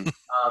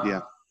 Mm-hmm.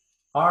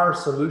 Our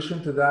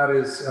solution to that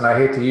is, and I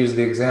hate to use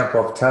the example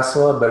of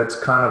Tesla, but it's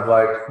kind of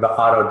like the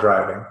auto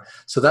driving.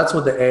 So that's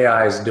what the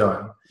AI is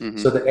doing. Mm-hmm.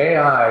 So the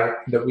AI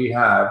that we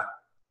have,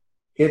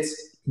 it's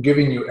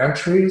giving you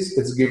entries,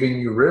 it's giving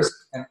you risk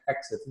and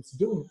exits. It's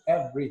doing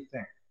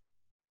everything.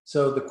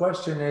 So the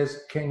question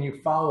is, can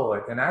you follow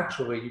it? And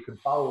actually, you can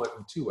follow it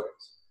in two ways.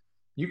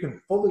 You can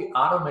fully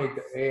automate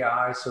the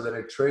AI so that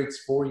it trades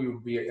for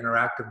you via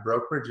interactive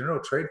brokerage, and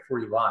it'll trade for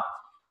you live.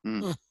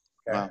 Mm. Okay.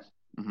 Wow.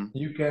 Mm-hmm.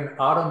 You can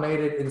automate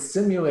it in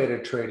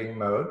simulated trading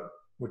mode,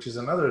 which is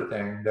another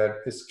thing that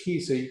is key.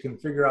 So you can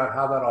figure out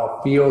how that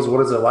all feels. What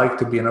is it like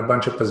to be in a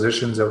bunch of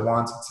positions at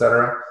once,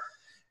 etc.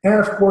 And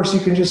of course, you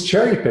can just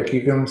cherry pick.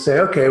 You can say,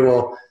 okay,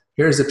 well,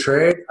 here's a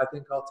trade. I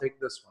think I'll take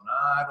this one.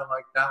 I don't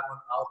like that one.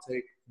 I'll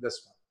take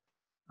this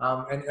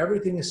one. And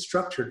everything is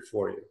structured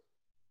for you.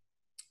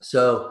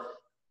 So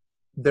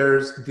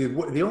there's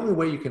the only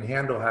way you can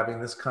handle having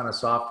this kind of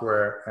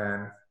software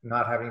and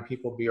not having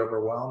people be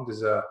overwhelmed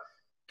is a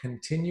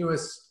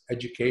continuous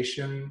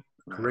education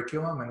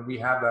curriculum. And we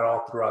have that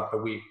all throughout the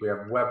week. We have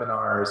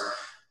webinars.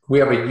 We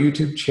have a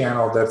YouTube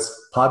channel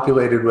that's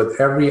populated with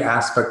every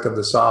aspect of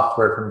the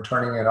software, from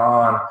turning it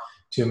on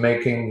to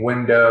making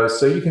windows.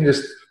 So you can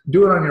just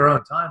do it on your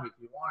own time if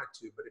you wanted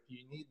to. But if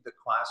you need the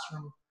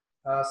classroom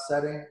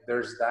setting,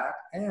 there's that.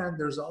 And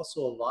there's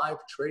also a live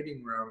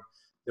trading room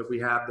that we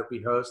have that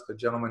we host. A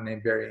gentleman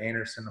named Barry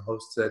Anderson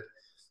hosts it.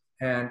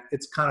 And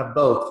it's kind of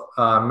both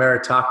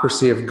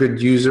meritocracy of good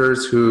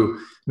users who,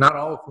 not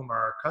all of whom are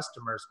our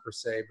customers per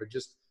se, but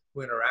just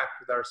who interact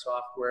with our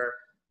software,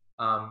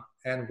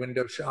 and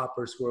window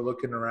shoppers who are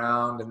looking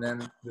around, and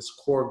then this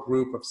core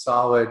group of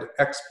solid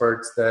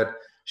experts that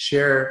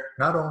share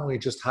not only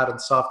just how the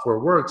software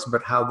works,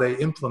 but how they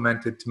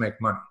implement it to make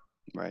money.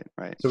 Right.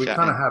 So we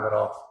kind of have it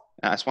all.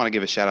 I just want to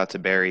give a shout out to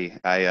Barry.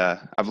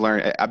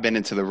 I've been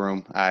into the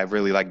room. I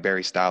really like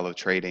Barry's style of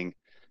trading,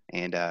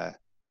 and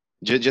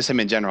just him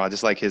in general. I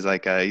just like his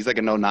he's like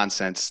a no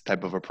nonsense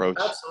type of approach.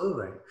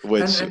 Absolutely.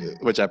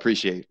 Which I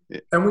appreciate.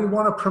 And we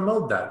want to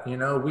promote that. We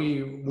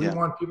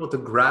want people to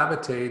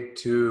gravitate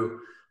to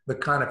the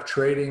kind of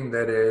trading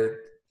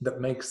that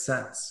makes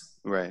sense.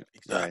 Right.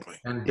 Exactly.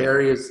 And Yeah.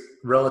 Barry is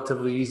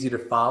relatively easy to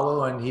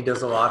follow, and he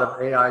does a lot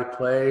of AI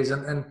plays.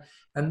 And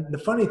the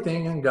funny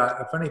thing,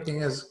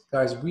 is,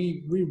 guys,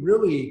 we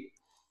really,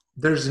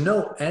 there's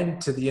no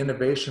end to the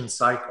innovation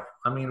cycle.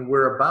 I mean,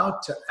 we're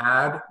about to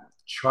add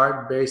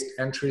chart-based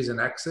entries and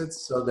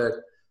exits so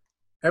that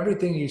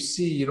everything you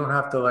see, you don't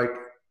have to like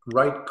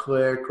right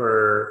click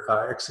or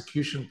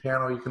execution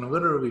panel. You can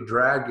literally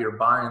drag your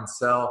buy and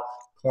sell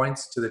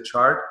points to the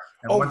chart.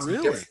 And Oh, once it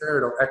really? gets there,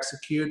 it'll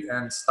execute,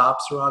 and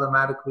stops are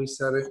automatically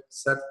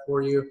set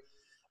for you.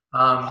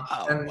 Wow.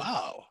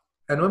 Wow.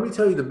 And let me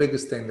tell you the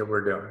biggest thing that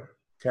we're doing.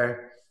 Okay.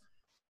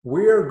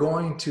 We're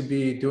going to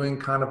be doing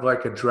kind of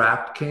like a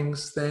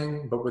DraftKings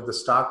thing, but with the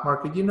stock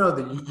market. You know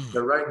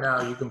that right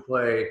now you can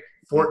play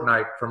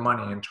Fortnite for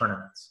money in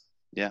tournaments.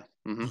 Yeah.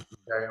 Mm-hmm.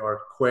 Okay,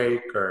 or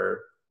Quake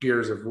or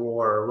Gears of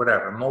War or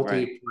whatever,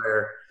 multiplayer.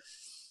 Right.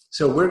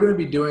 So we're going to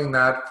be doing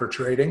that for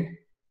trading,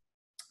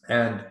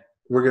 and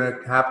we're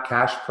going to have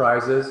cash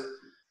prizes.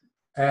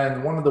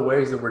 And one of the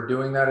ways that we're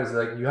doing that is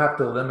like you have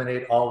to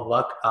eliminate all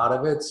luck out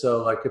of it.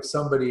 So like if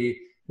somebody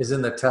is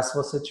in the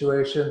Tesla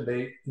situation,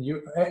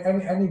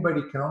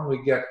 anybody can only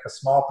get a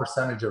small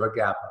percentage of a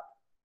gap up.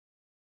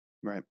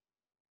 Right.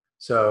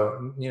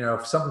 So,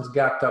 if something's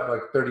gapped up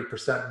like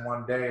 30% in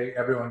one day,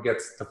 everyone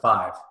gets to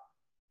 5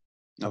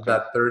 of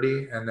that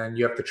 30, and then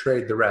you have to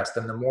trade the rest.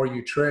 And the more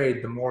you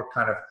trade, the more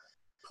kind of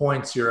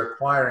points you're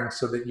acquiring,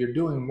 so that you're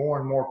doing more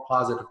and more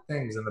positive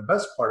things. And the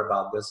best part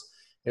about this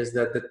is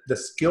that the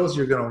skills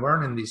you're going to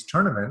learn in these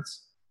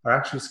tournaments are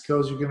actually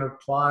skills you're going to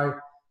apply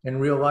in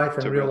real life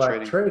and real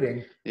life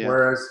trading. Yeah.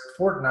 Whereas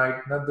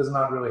Fortnite, that does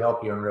not really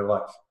help you in real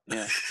life.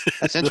 Yeah,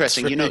 that's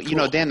interesting. That's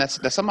cool. Dan, that's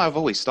something I've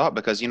always thought,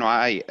 because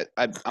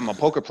I'm a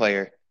poker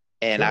player,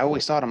 and I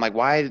always thought, I'm like,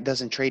 why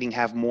doesn't trading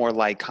have more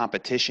like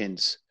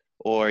competitions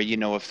or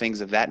of things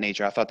of that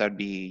nature? I thought that'd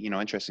be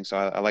interesting. So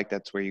I like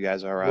that's where you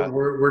guys are.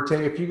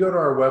 If you go to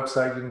our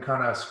website, you can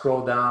kind of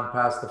scroll down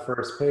past the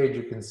first page.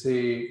 You can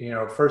see,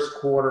 first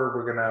quarter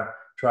we're gonna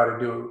try to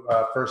do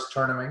first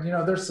tournament.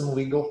 There's some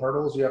legal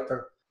hurdles you have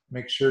to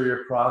make sure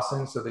you're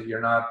crossing so that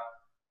you're not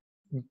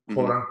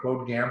quote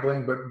unquote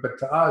gambling, but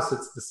to us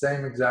it's the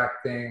same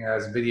exact thing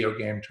as video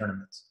game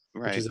tournaments,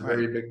 which is a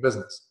very big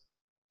business.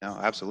 No,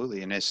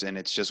 absolutely, and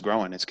it's just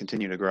growing. It's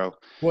continuing to grow.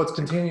 Well, it's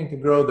continuing to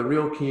grow. The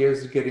real key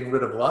is getting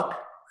rid of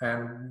luck,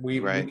 and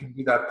we can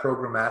do that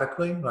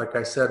programmatically. Like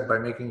I said, by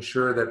making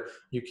sure that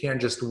you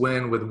can't just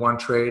win with one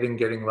trade and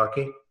getting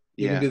lucky.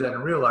 You can do that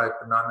in real life,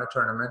 but not in a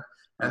tournament.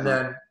 And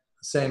then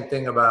same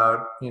thing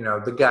about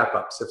the gap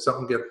ups. If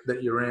something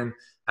that you're in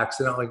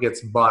accidentally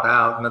gets bought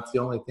out, and that's the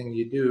only thing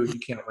you do, you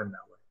can't win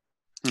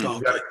that way. Oh,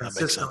 okay.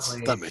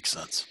 That makes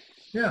sense.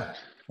 Yeah,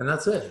 and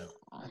that's it.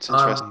 Yeah. That's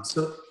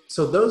interesting.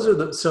 So those are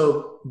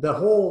the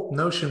whole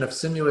notion of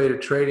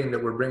simulated trading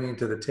that we're bringing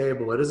to the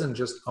table. It isn't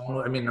just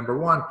only. I mean, number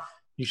one,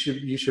 you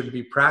should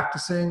be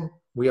practicing.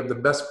 We have the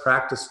best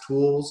practice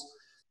tools,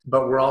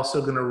 but we're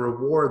also going to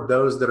reward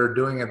those that are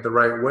doing it the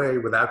right way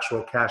with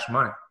actual cash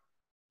money.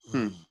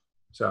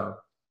 So.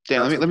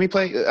 Dan, let me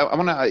play. I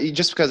want to,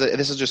 just because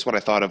this is just what I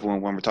thought of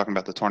when we're talking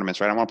about the tournaments,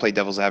 right? I want to play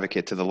devil's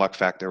advocate to the luck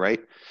factor, right?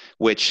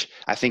 Which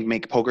I think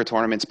make poker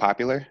tournaments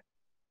popular,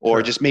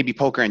 or just maybe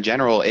poker in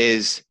general,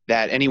 is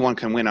that anyone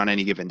can win on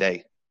any given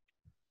day.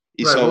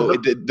 Right. So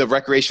the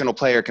recreational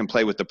player can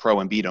play with the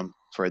pro and beat them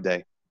for a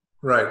day.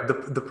 Right.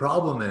 The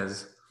problem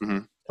is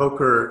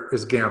poker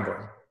is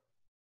gambling.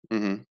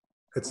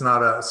 It's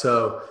not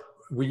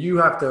you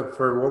have to,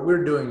 for what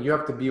we're doing, you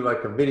have to be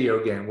like a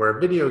video game, where a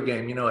video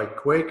game, like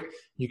Quake,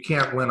 you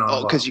can't win on.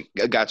 Oh, because you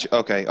got you.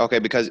 Okay.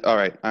 Because, all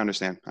right. I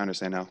understand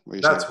now.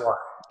 That's why.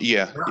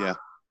 Yeah.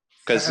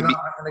 Because and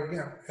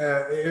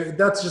again,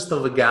 that's just the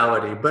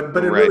legality, but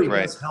it really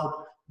does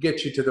help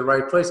get you to the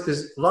right place,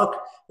 because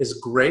luck is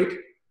great,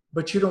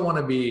 but you don't want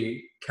to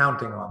be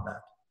counting on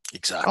that.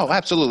 Exactly. Oh,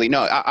 absolutely.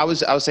 No, I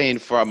was saying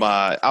from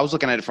I was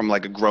looking at it from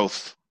like a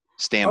growth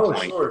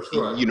standpoint. Oh,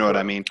 sure. You know what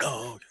I mean?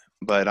 Oh, okay.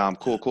 But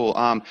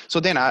cool.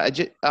 So Dan,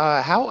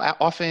 how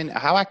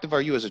active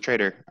are you as a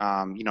trader?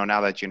 Now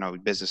that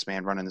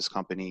businessman running this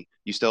company,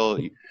 you still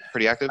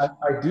pretty active?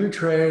 I do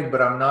trade,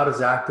 but I'm not as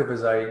active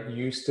as I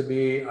used to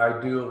be.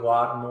 I do a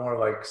lot more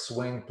like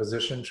swing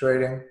position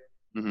trading,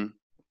 and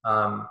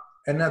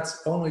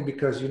that's only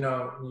because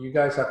you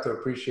guys have to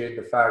appreciate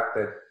the fact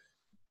that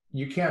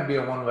you can't be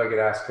a one-legged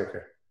ass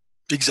kicker.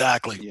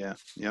 Exactly. Yeah.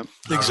 Yep.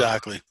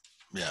 Exactly.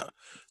 Yeah.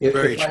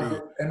 Very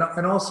true.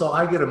 And also,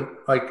 I get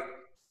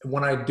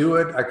when I do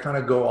it, I kind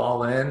of go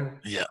all in.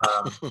 Yeah.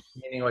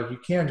 Meaning, like, you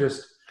can't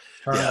just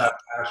turn that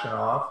passion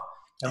off.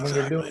 And when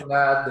you're doing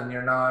that, then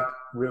you're not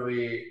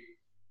really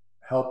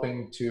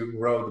helping to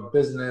grow the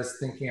business,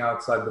 thinking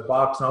outside the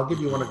box. And I'll give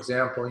you one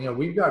example.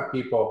 We've got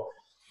people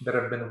that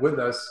have been with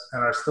us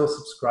and are still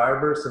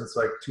subscribers since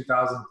like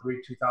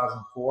 2003,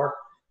 2004.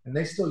 And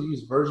they still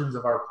use versions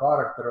of our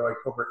product that are like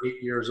over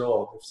 8 years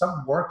old. If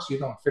something works, you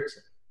don't fix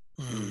it.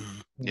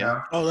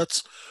 Yeah. Oh,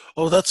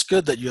 that's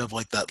good that you have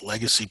like that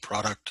legacy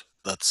product.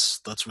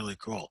 That's really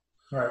cool.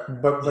 Right.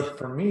 But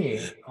for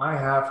me, I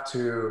have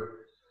to,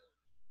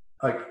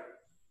 like,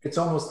 it's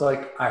almost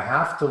like I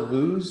have to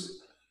lose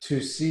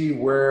to see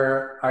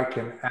where I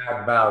can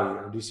add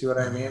value. Do you see what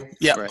I mean?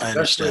 Yeah, Right. I The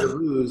best way to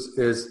understand. lose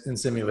is in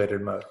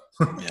simulated mode.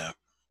 Yeah.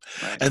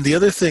 Right. And the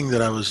other thing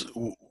that I was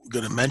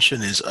going to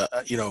mention is,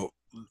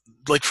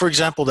 like for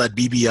example, that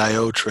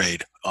BBIO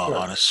trade Sure.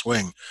 on a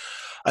swing.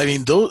 I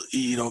mean, though,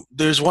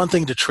 there's one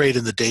thing to trade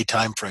in the day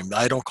time frame.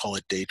 I don't call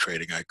it day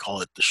trading. I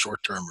call it the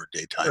short term or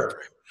day time Sure.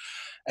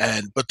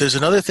 frame. But there's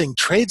another thing.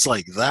 Trades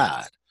like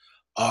that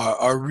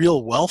are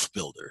real wealth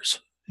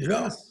builders.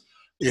 Yes.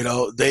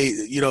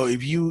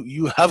 If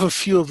you have a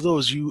few of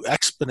those, you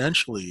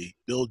exponentially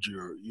build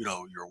your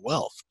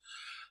wealth.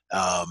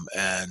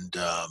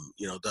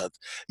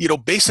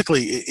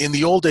 Basically in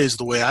the old days,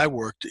 the way I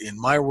worked in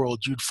my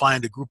world, you'd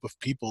find a group of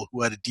people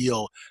who had a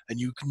deal and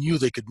you knew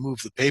they could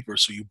move the paper.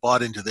 So you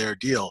bought into their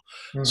deal.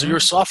 So your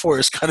software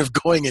is kind of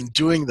going and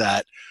doing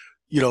that,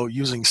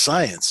 using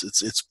science.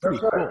 It's pretty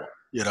That's right.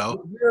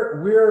 cool,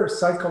 We're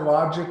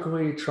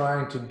psychologically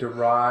trying to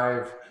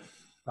derive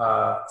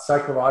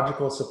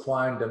psychological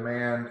supply and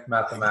demand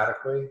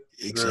mathematically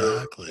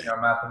Exactly.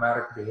 through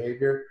mathematical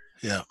behavior.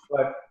 Yeah.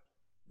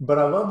 But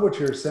I love what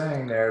you're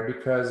saying there,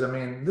 because I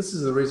mean, this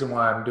is the reason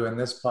why I'm doing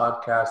this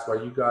podcast, why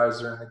you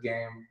guys are in the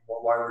game,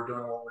 why we're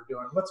doing what we're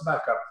doing. Let's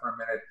back up for a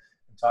minute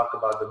and talk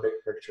about the big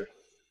picture.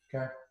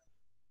 Okay.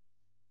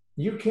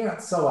 You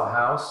can't sell a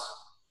house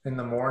in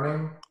the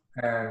morning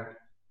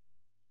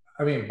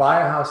buy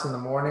a house in the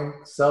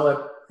morning, sell it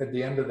at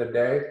the end of the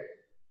day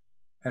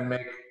and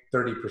make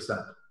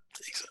 30%.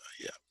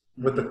 Yeah.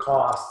 With the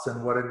costs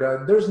and what it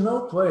does. There's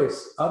no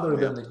place other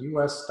than the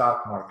US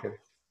stock market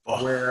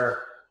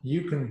where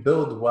you can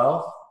build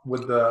wealth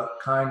with the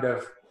kind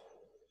of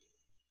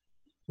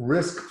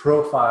risk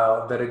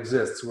profile that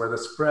exists, where the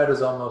spread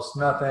is almost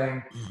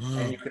nothing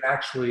and you can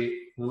actually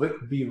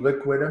be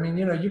liquid. I mean,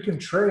 you can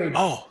trade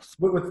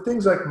with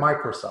things like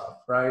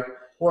Microsoft, right?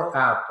 Or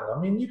Apple. I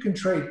mean, you can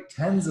trade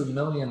tens of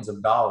millions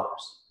of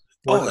dollars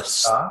worth of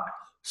stock.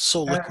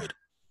 So liquid.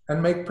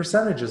 And make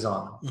percentages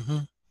on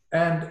them.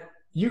 And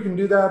you can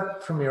do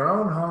that from your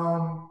own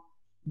home,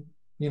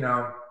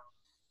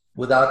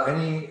 without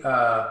any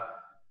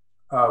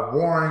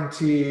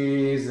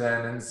warranties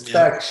and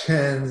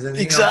inspections. And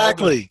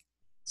exactly.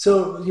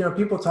 So,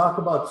 people talk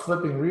about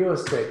flipping real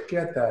estate.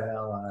 Get the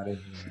hell out of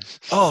here.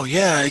 Oh,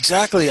 yeah,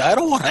 exactly. I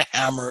don't want to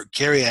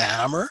carry a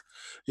hammer.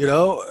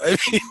 I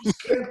mean, you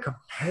can't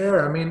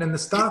compare. I mean, in the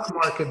stock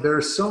market, there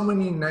are so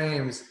many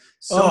names,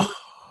 much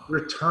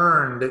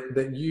return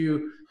that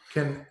you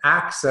can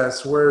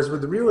access. Whereas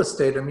with real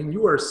estate, I mean,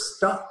 you are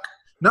stuck.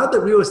 Not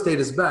that real estate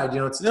is bad,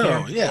 it's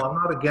tangible. Yeah. I'm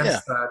not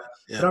against that.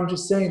 Yeah. But I'm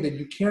just saying that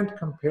you can't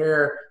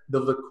compare the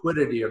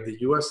liquidity of the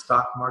U.S.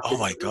 stock market. Oh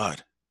my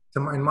God.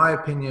 In my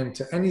opinion,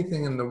 to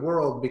anything in the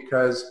world,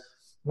 because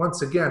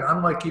once again,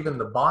 unlike even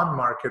the bond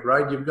market,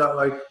 right? You've got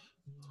like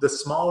the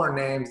smaller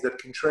names that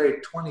can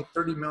trade 20,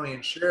 30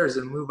 million shares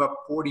and move up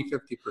 40,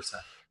 50%.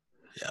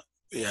 Yeah.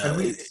 Yeah. And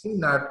we've seen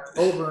that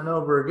over and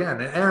over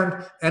again.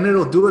 And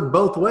it'll do it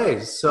both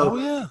ways. So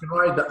you can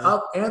ride the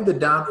up and the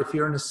down if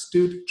you're an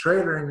astute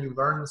trader and you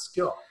learn the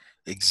skill.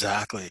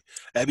 Exactly.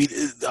 I mean,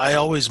 I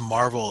always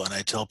marvel and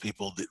I tell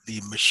people that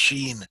the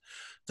machine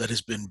that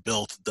has been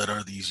built that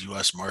are these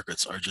U.S.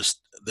 markets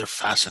they're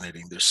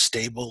fascinating. They're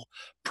stable,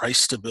 price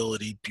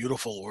stability,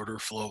 beautiful order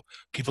flow.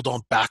 People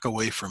don't back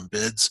away from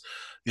bids.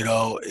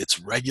 It's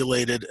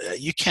regulated.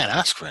 You can't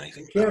ask for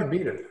anything. You can't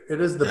beat it.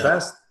 It is the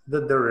best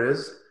that there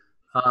is.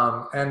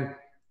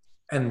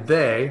 And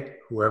they,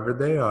 whoever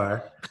they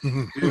are,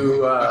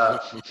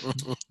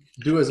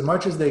 do as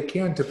much as they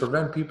can to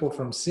prevent people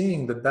from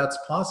seeing that that's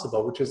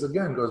possible, which is,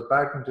 again, goes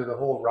back into the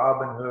whole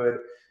Robin Hood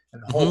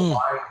and the whole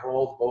buy and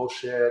hold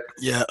bullshit.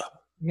 Yeah.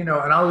 And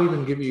I'll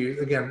even give you,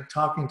 again,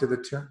 talking to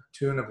the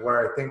tune of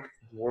where I think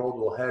the world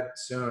will head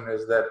soon,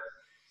 is that,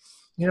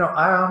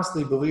 I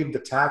honestly believe the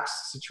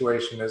tax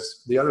situation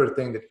is the other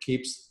thing that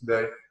keeps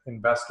the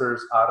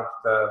investors out of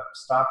the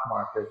stock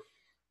market,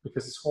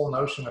 because this whole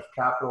notion of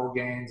capital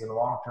gains and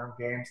long-term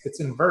gains, it's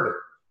inverted.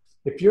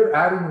 If you're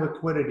adding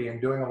liquidity and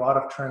doing a lot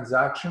of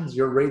transactions,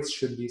 your rates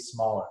should be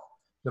smaller.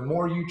 The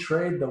more you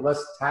trade, the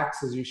less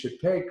taxes you should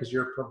pay, because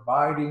you're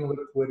providing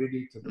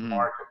liquidity to the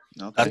market.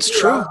 Okay. That's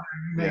true.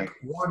 You make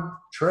one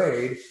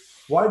trade.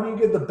 Why do you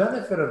get the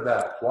benefit of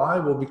that? Why?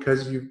 Well,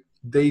 because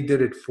they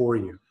did it for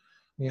you.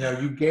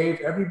 You gave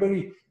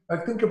everybody,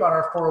 like, think about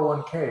our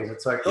 401ks.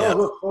 It's like, oh,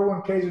 look,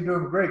 401ks are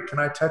doing great. Can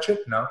I touch it?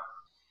 No.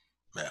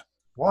 Yeah.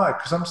 Why?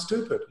 Because I'm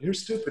stupid. You're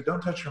stupid.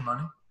 Don't touch your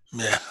money.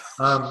 Yeah.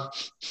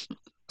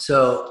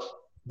 So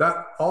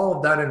all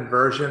of that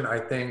inversion, I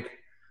think,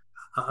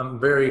 I'm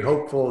very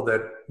hopeful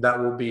that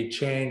will be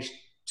changed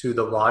to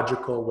the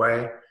logical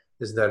way,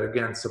 is that,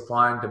 again,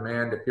 supply and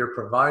demand. If you're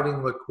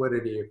providing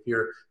liquidity, if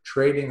you're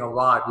trading a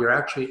lot, you're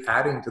actually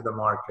adding to the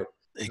market.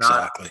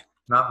 Exactly.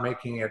 Not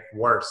making it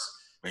worse.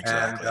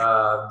 Exactly.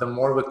 And the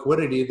more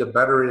liquidity, the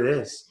better it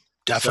is.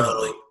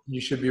 Definitely. So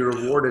you should be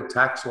rewarded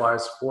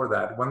tax-wise for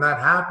that. When that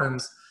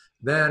happens,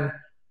 then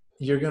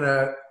you're going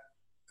to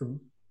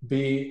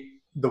be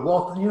the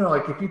wealth.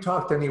 Like if you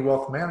talk to any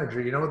wealth manager,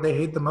 you know what they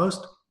hate the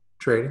most?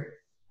 Trading.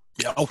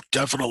 Yeah, oh,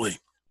 definitely.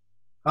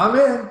 I'm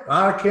in.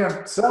 I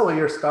can't sell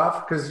your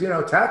stuff because,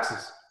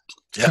 taxes.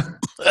 Yeah.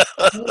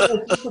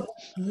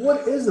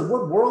 What is it?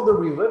 What world are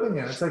we living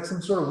in? It's like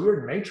some sort of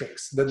weird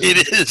matrix.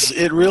 It is.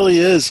 It really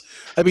is.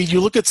 I mean,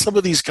 you look at some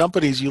of these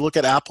companies, you look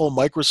at Apple,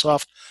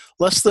 Microsoft,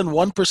 less than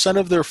 1%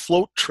 of their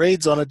float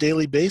trades on a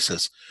daily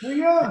basis.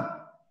 Yeah.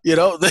 You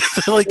know, they're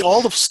like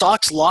all the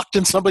stocks locked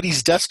in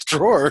somebody's desk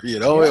drawer,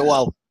 Yeah.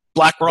 while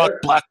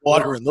BlackRock,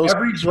 Blackwater, and those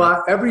every guys,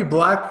 right?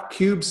 black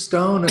cube,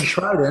 stone, and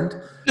trident,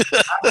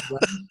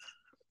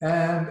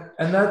 and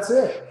that's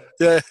it.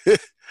 Yeah.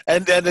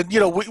 And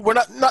we're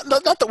not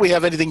that we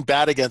have anything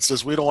bad against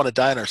us. We don't want to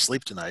die in our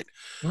sleep tonight,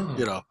 Mm.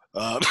 but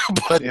On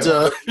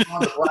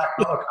the black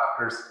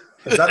helicopters.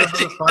 Is that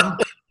another fun?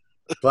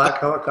 Black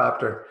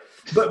helicopter.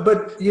 But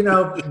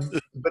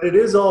but it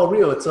is all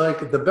real. It's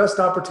like the best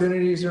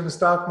opportunities are in the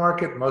stock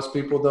market. Most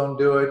people don't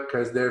do it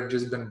because they've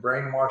just been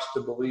brainwashed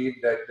to believe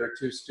that they're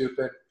too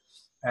stupid.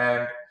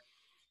 And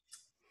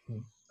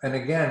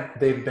again,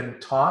 they've been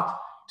taught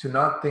to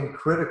not think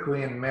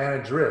critically and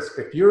manage risk.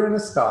 If you're in a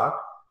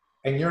stock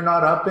and you're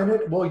not up in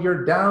it, well,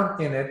 you're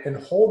down in it and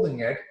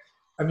holding it.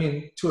 I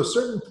mean, to a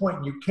certain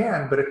point you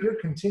can, but if you're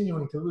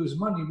continuing to lose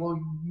money, well,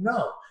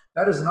 no,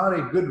 that is not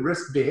a good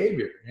risk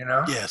behavior,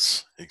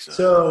 Yes, exactly.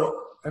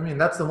 So, I mean,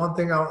 that's the one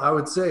thing I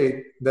would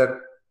say that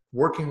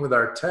working with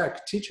our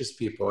tech teaches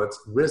people. It's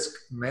risk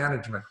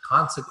management,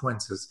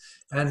 consequences.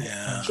 And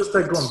just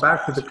like going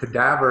back to the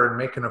cadaver and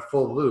making a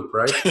full loop,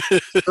 right?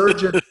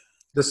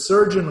 The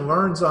surgeon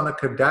learns on a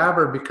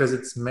cadaver because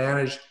it's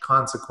managed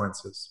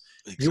consequences.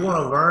 Exactly. You want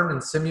to learn in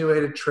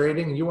simulated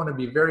trading. You want to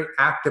be very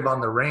active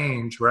on the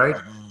range, right?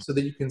 Mm-hmm. So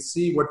that you can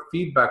see what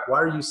feedback, why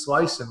are you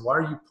slicing? Why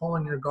are you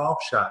pulling your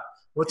golf shot?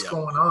 What's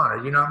going on?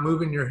 Are you not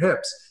moving your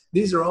hips?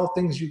 These are all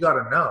things you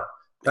got to know.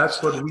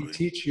 That's what we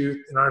teach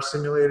you in our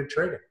simulated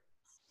trading.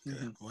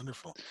 Mm-hmm.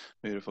 Wonderful.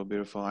 Beautiful.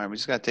 All right, we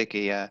just got to take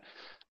a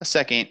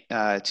second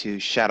to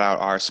shout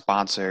out our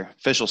sponsor,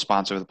 official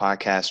sponsor of the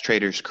podcast,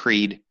 Traders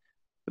Creed,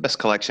 the best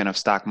collection of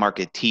stock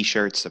market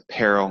T-shirts,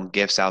 apparel, and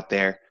gifts out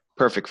there.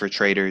 Perfect for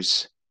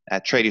traders.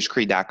 At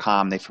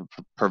traderscreed.com, they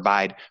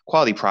provide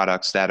quality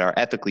products that are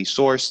ethically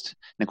sourced and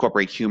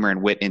incorporate humor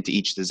and wit into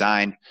each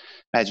design.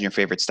 Imagine your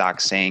favorite stock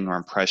saying or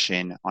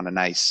impression on a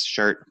nice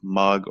shirt,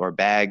 mug, or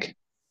bag.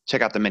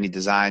 Check out the many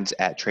designs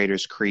at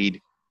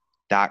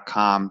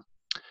traderscreed.com.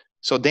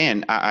 So,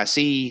 Dan, I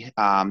see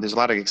there's a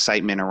lot of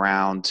excitement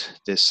around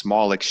this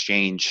small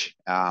exchange,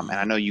 and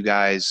I know you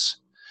guys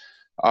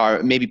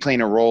are maybe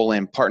playing a role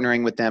in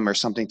partnering with them or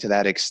something to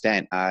that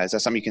extent. Is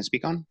that something you can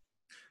speak on?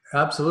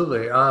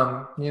 Absolutely.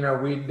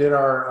 We did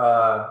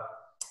our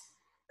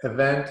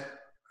event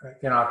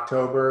in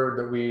October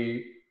that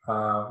we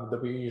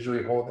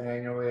usually hold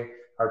annually,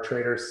 our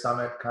Traders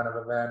Summit kind of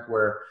event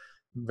where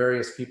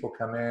various people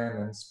come in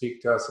and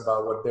speak to us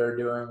about what they're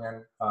doing.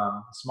 And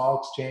Small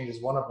Exchange is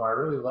one of them. I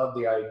really love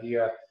the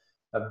idea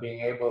of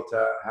being able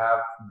to have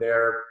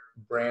their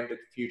branded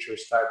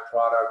futures type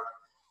product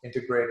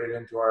integrated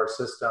into our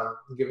system,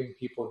 giving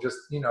people just,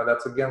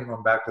 that's again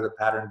going back to the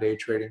pattern day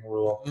trading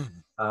rule,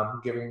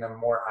 giving them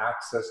more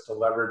access to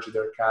leverage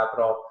their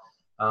capital.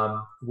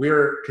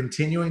 We're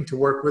continuing to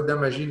work with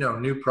them. As you know,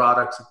 new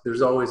products,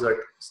 there's always like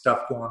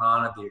stuff going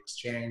on at the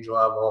exchange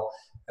level,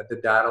 at the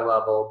data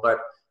level. But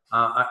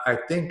I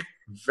think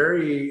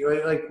very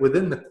like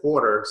within the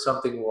quarter,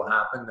 something will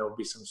happen. There will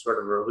be some sort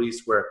of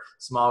release where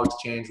Small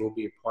Exchange will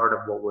be a part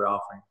of what we're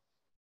offering.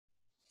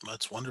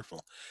 That's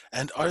wonderful.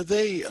 And are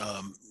they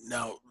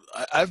now?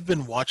 I've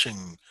been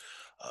watching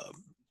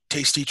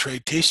Tasty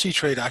Trade. Tasty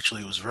Trade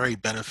actually was very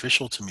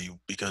beneficial to me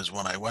because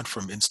when I went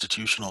from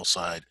institutional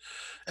side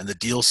and the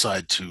deal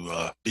side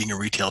to being a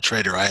retail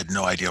trader, I had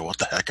no idea what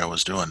the heck I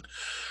was doing.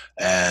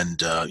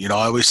 And I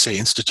always say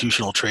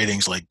institutional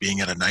trading's like being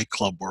at a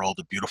nightclub where all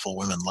the beautiful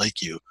women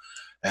like you,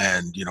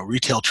 and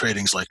retail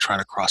trading's like trying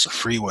to cross a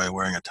freeway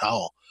wearing a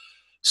towel.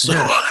 So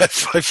I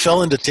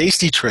fell into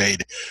Tasty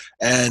Trade,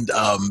 and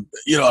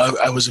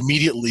I was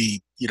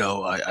immediately,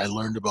 I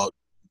learned about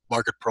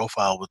market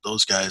profile with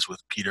those guys,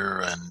 with Peter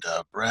and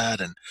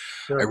Brad, and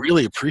I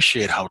really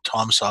appreciate how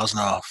Tom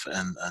Sosnoff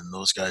and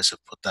those guys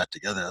have put that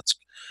together.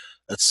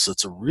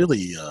 It's a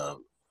really a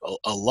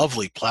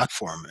lovely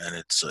platform, and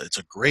it's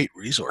a great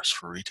resource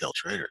for retail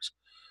traders.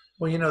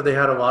 Well, they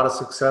had a lot of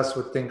success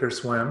with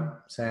Thinkorswim.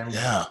 Same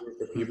with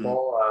the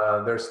people.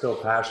 They're still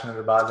passionate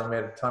about it. They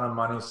made a ton of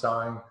money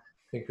selling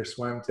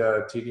Thinkorswim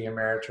to TD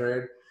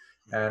Ameritrade.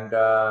 And,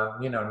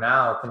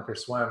 now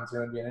Thinkorswim is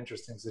going to be an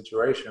interesting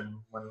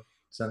situation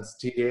since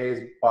TDA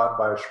is bought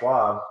by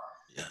Schwab.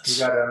 Yes. You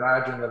got to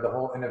imagine that the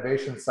whole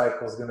innovation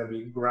cycle is going to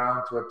be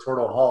ground to a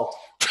total halt.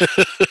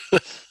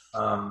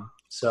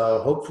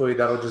 So hopefully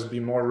that'll just be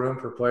more room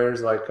for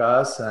players like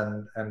us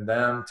and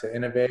them to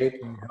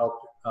innovate and help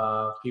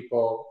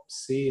people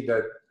see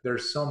that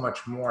there's so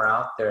much more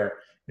out there.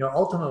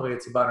 Ultimately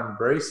it's about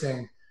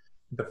embracing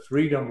the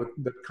freedom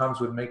that comes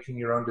with making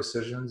your own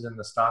decisions in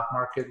the stock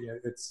market.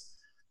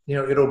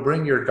 It'll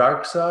bring your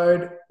dark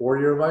side or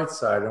your light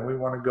side, and we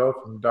want to go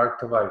from dark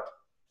to light.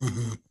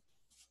 Mm-hmm.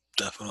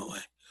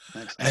 Definitely.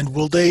 Nice. And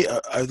will they?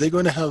 Are they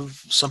going to have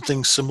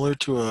something similar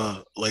to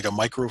a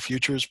micro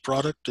futures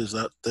product? Is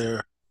that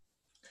their?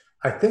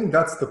 I think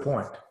that's the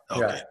point.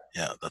 Okay.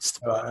 Yeah, that's the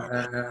point.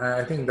 Okay. And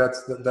I think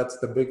that's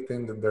the big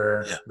thing that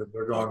Yeah.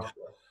 they're going Okay.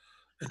 for.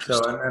 So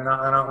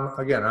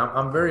Interesting.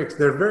 I'm very,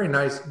 they're very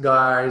nice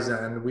guys,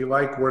 and we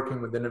like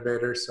working with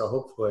innovators. So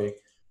hopefully,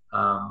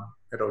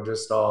 it'll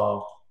just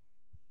all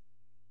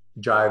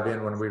jive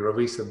in when we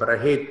release it. But I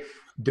hate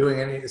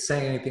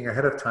saying anything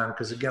ahead of time,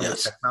 because again, with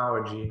Yes.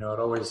 technology, you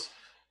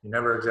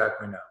never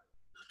exactly know.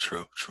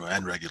 True.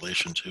 And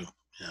regulation too.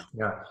 Yeah.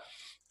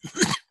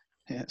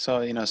 Yeah. So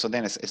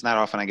then it's not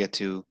often I get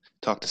to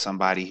talk to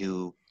somebody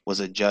who was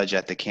a judge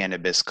at the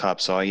Cannabis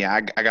Cup. So yeah,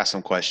 I got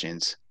some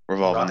questions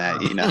revolving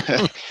that.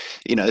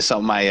 It's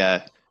something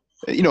I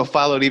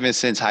followed even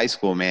since high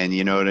school, man.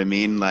 You know what I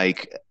mean?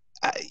 Like,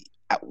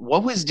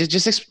 what was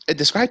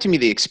describe to me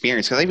the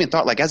experience? Because I even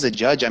thought, like, as a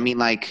judge, I mean,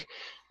 like,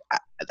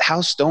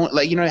 how stoned,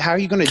 like, how are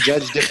you going to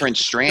judge different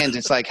strands?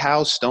 It's like,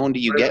 how stoned do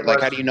you Great get?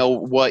 Like, how do you know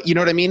what? You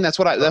know what I mean? That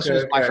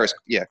was my first.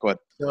 Yeah, go ahead.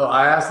 So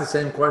I asked the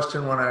same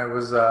question when I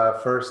was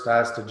first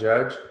asked to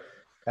judge,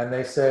 and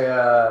they say,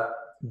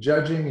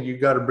 judging, you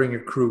got to bring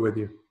your crew with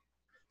you.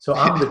 So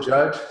I'm the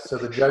judge, so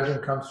the judging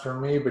comes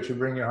from me, but you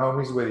bring your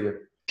homies with you.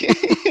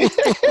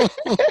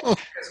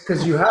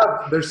 Because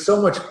there's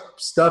so much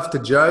stuff to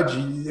judge.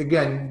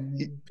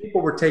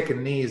 People were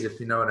taking knees, if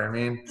you know what I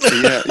mean.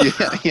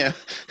 Yeah.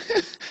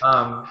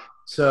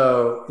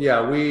 So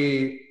yeah,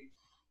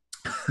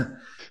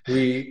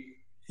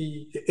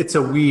 it's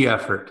a we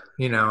effort,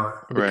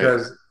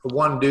 because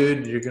one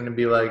dude, you're going to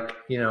be like,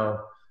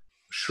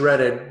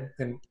 shredded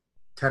in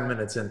 10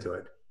 minutes into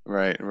it.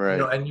 Right.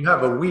 And you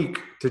have a week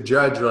to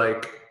judge,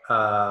 like,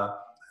 I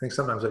think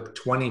sometimes like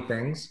 20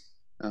 things.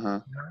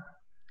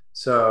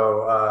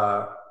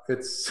 So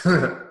it's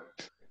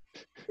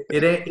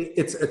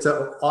it's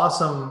an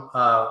awesome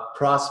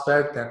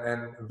prospect,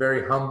 and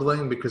very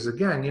humbling, because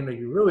again,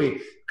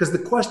 because the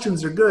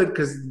questions are good,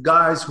 because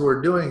guys who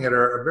are doing it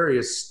are very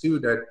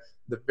astute at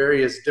the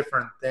various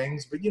different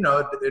things, but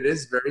it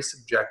is very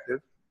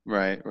subjective.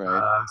 Right.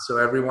 So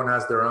everyone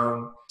has their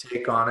own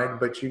take on it,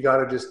 but you got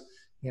to just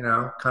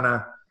kind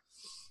of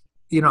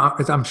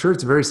I'm sure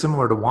it's very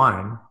similar to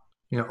wine.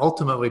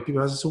 Ultimately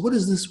people ask, so what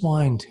does this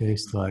wine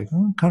taste like?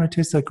 It kind of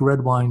tastes like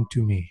red wine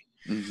to me.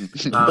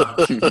 Yeah.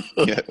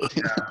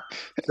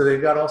 So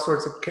they've got all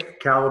sorts of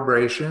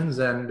calibrations,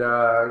 and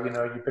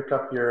you pick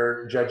up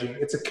your judging.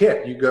 It's a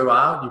kit. You go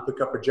out, you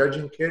pick up a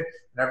judging kit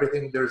and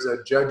everything. There's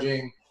a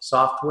judging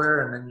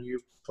software, and then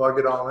you plug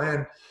it all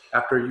in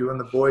after you and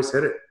the boys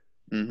hit it.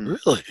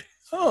 Really?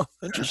 Oh,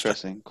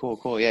 interesting.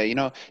 Cool.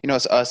 Yeah,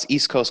 it's us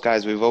East Coast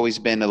guys. We've always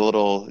been a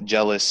little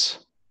jealous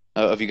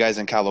of you guys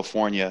in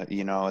California.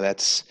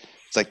 It's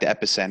like the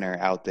epicenter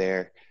out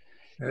there.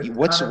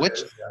 What's your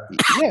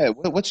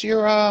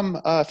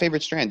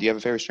favorite strand? Do you have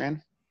a favorite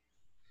strand?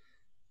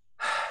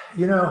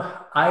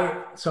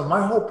 So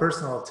my whole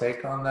personal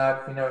take on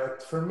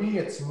that, for me,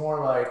 it's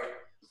more like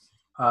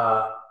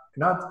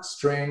not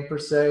strain per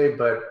se,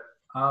 but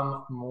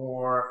I'm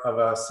more of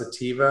a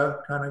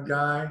sativa kind of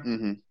guy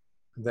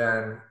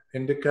than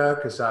indica,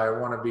 because I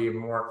want to be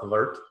more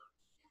alert.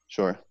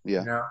 Sure.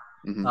 Yeah.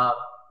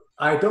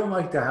 I don't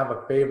like to have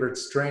a favorite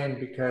strain,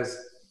 because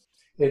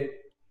then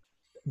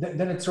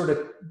it's sort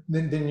of,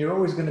 then you're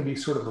always going to be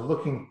sort of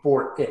looking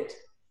for it.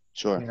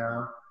 Sure.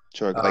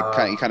 Sure. Like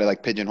kind of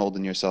like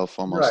pigeonholing yourself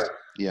almost. Right.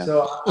 Yeah.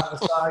 So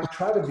I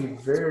try to be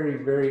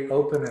very, very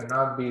open, and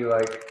not be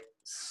like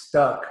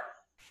stuck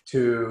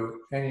to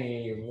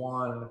any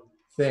one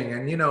thing.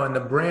 And and the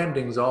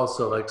branding's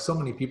also, like, so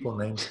many people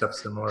name stuff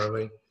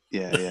similarly.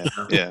 Yeah.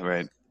 Yeah.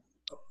 Right.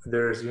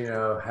 There's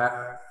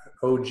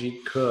OG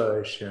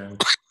Kush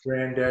and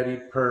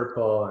Granddaddy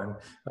Purple, and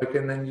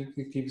then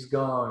it keeps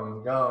going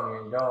and going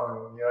and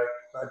going. And you're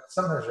like,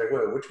 sometimes you're like,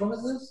 wait, which one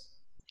is this?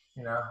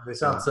 They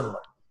sound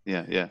similar.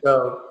 Yeah.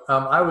 So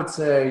I would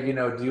say,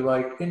 do you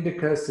like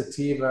indica,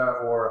 sativa,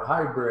 or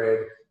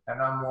hybrid?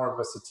 And I'm more of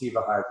a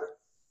sativa hybrid.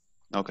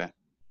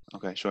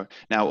 Okay, sure.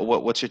 Now,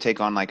 what's your take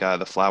on like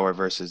the flower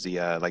versus the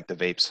like the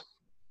vapes?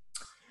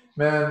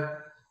 Man,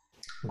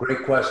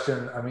 great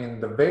question. I mean,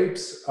 the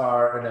vapes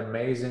are an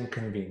amazing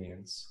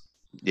convenience.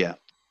 Yeah.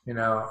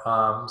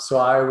 So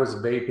I was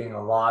vaping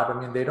a lot. I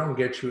mean, they don't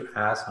get you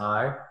as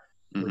high,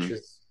 which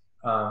is,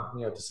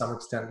 to some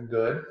extent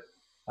good.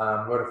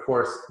 But of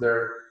course,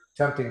 they're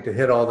tempting to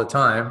hit all the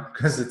time,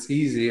 because it's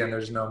easy and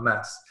there's no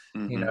mess.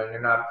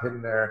 You're not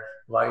hitting there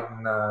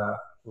lighting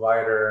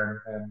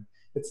lighter, and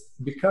it's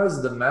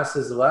because the mess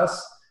is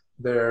less.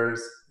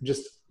 There's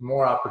just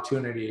more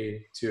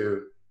opportunity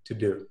to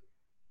do.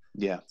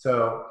 Yeah.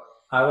 So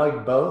I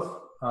like both,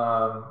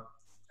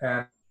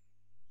 and.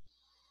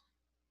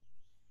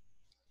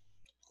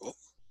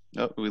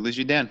 Oh, we lose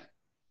you, Dan.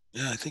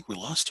 Yeah, I think we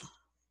lost him.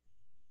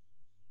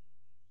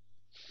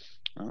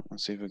 Oh,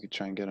 let's see if we could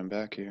try and get him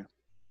back here.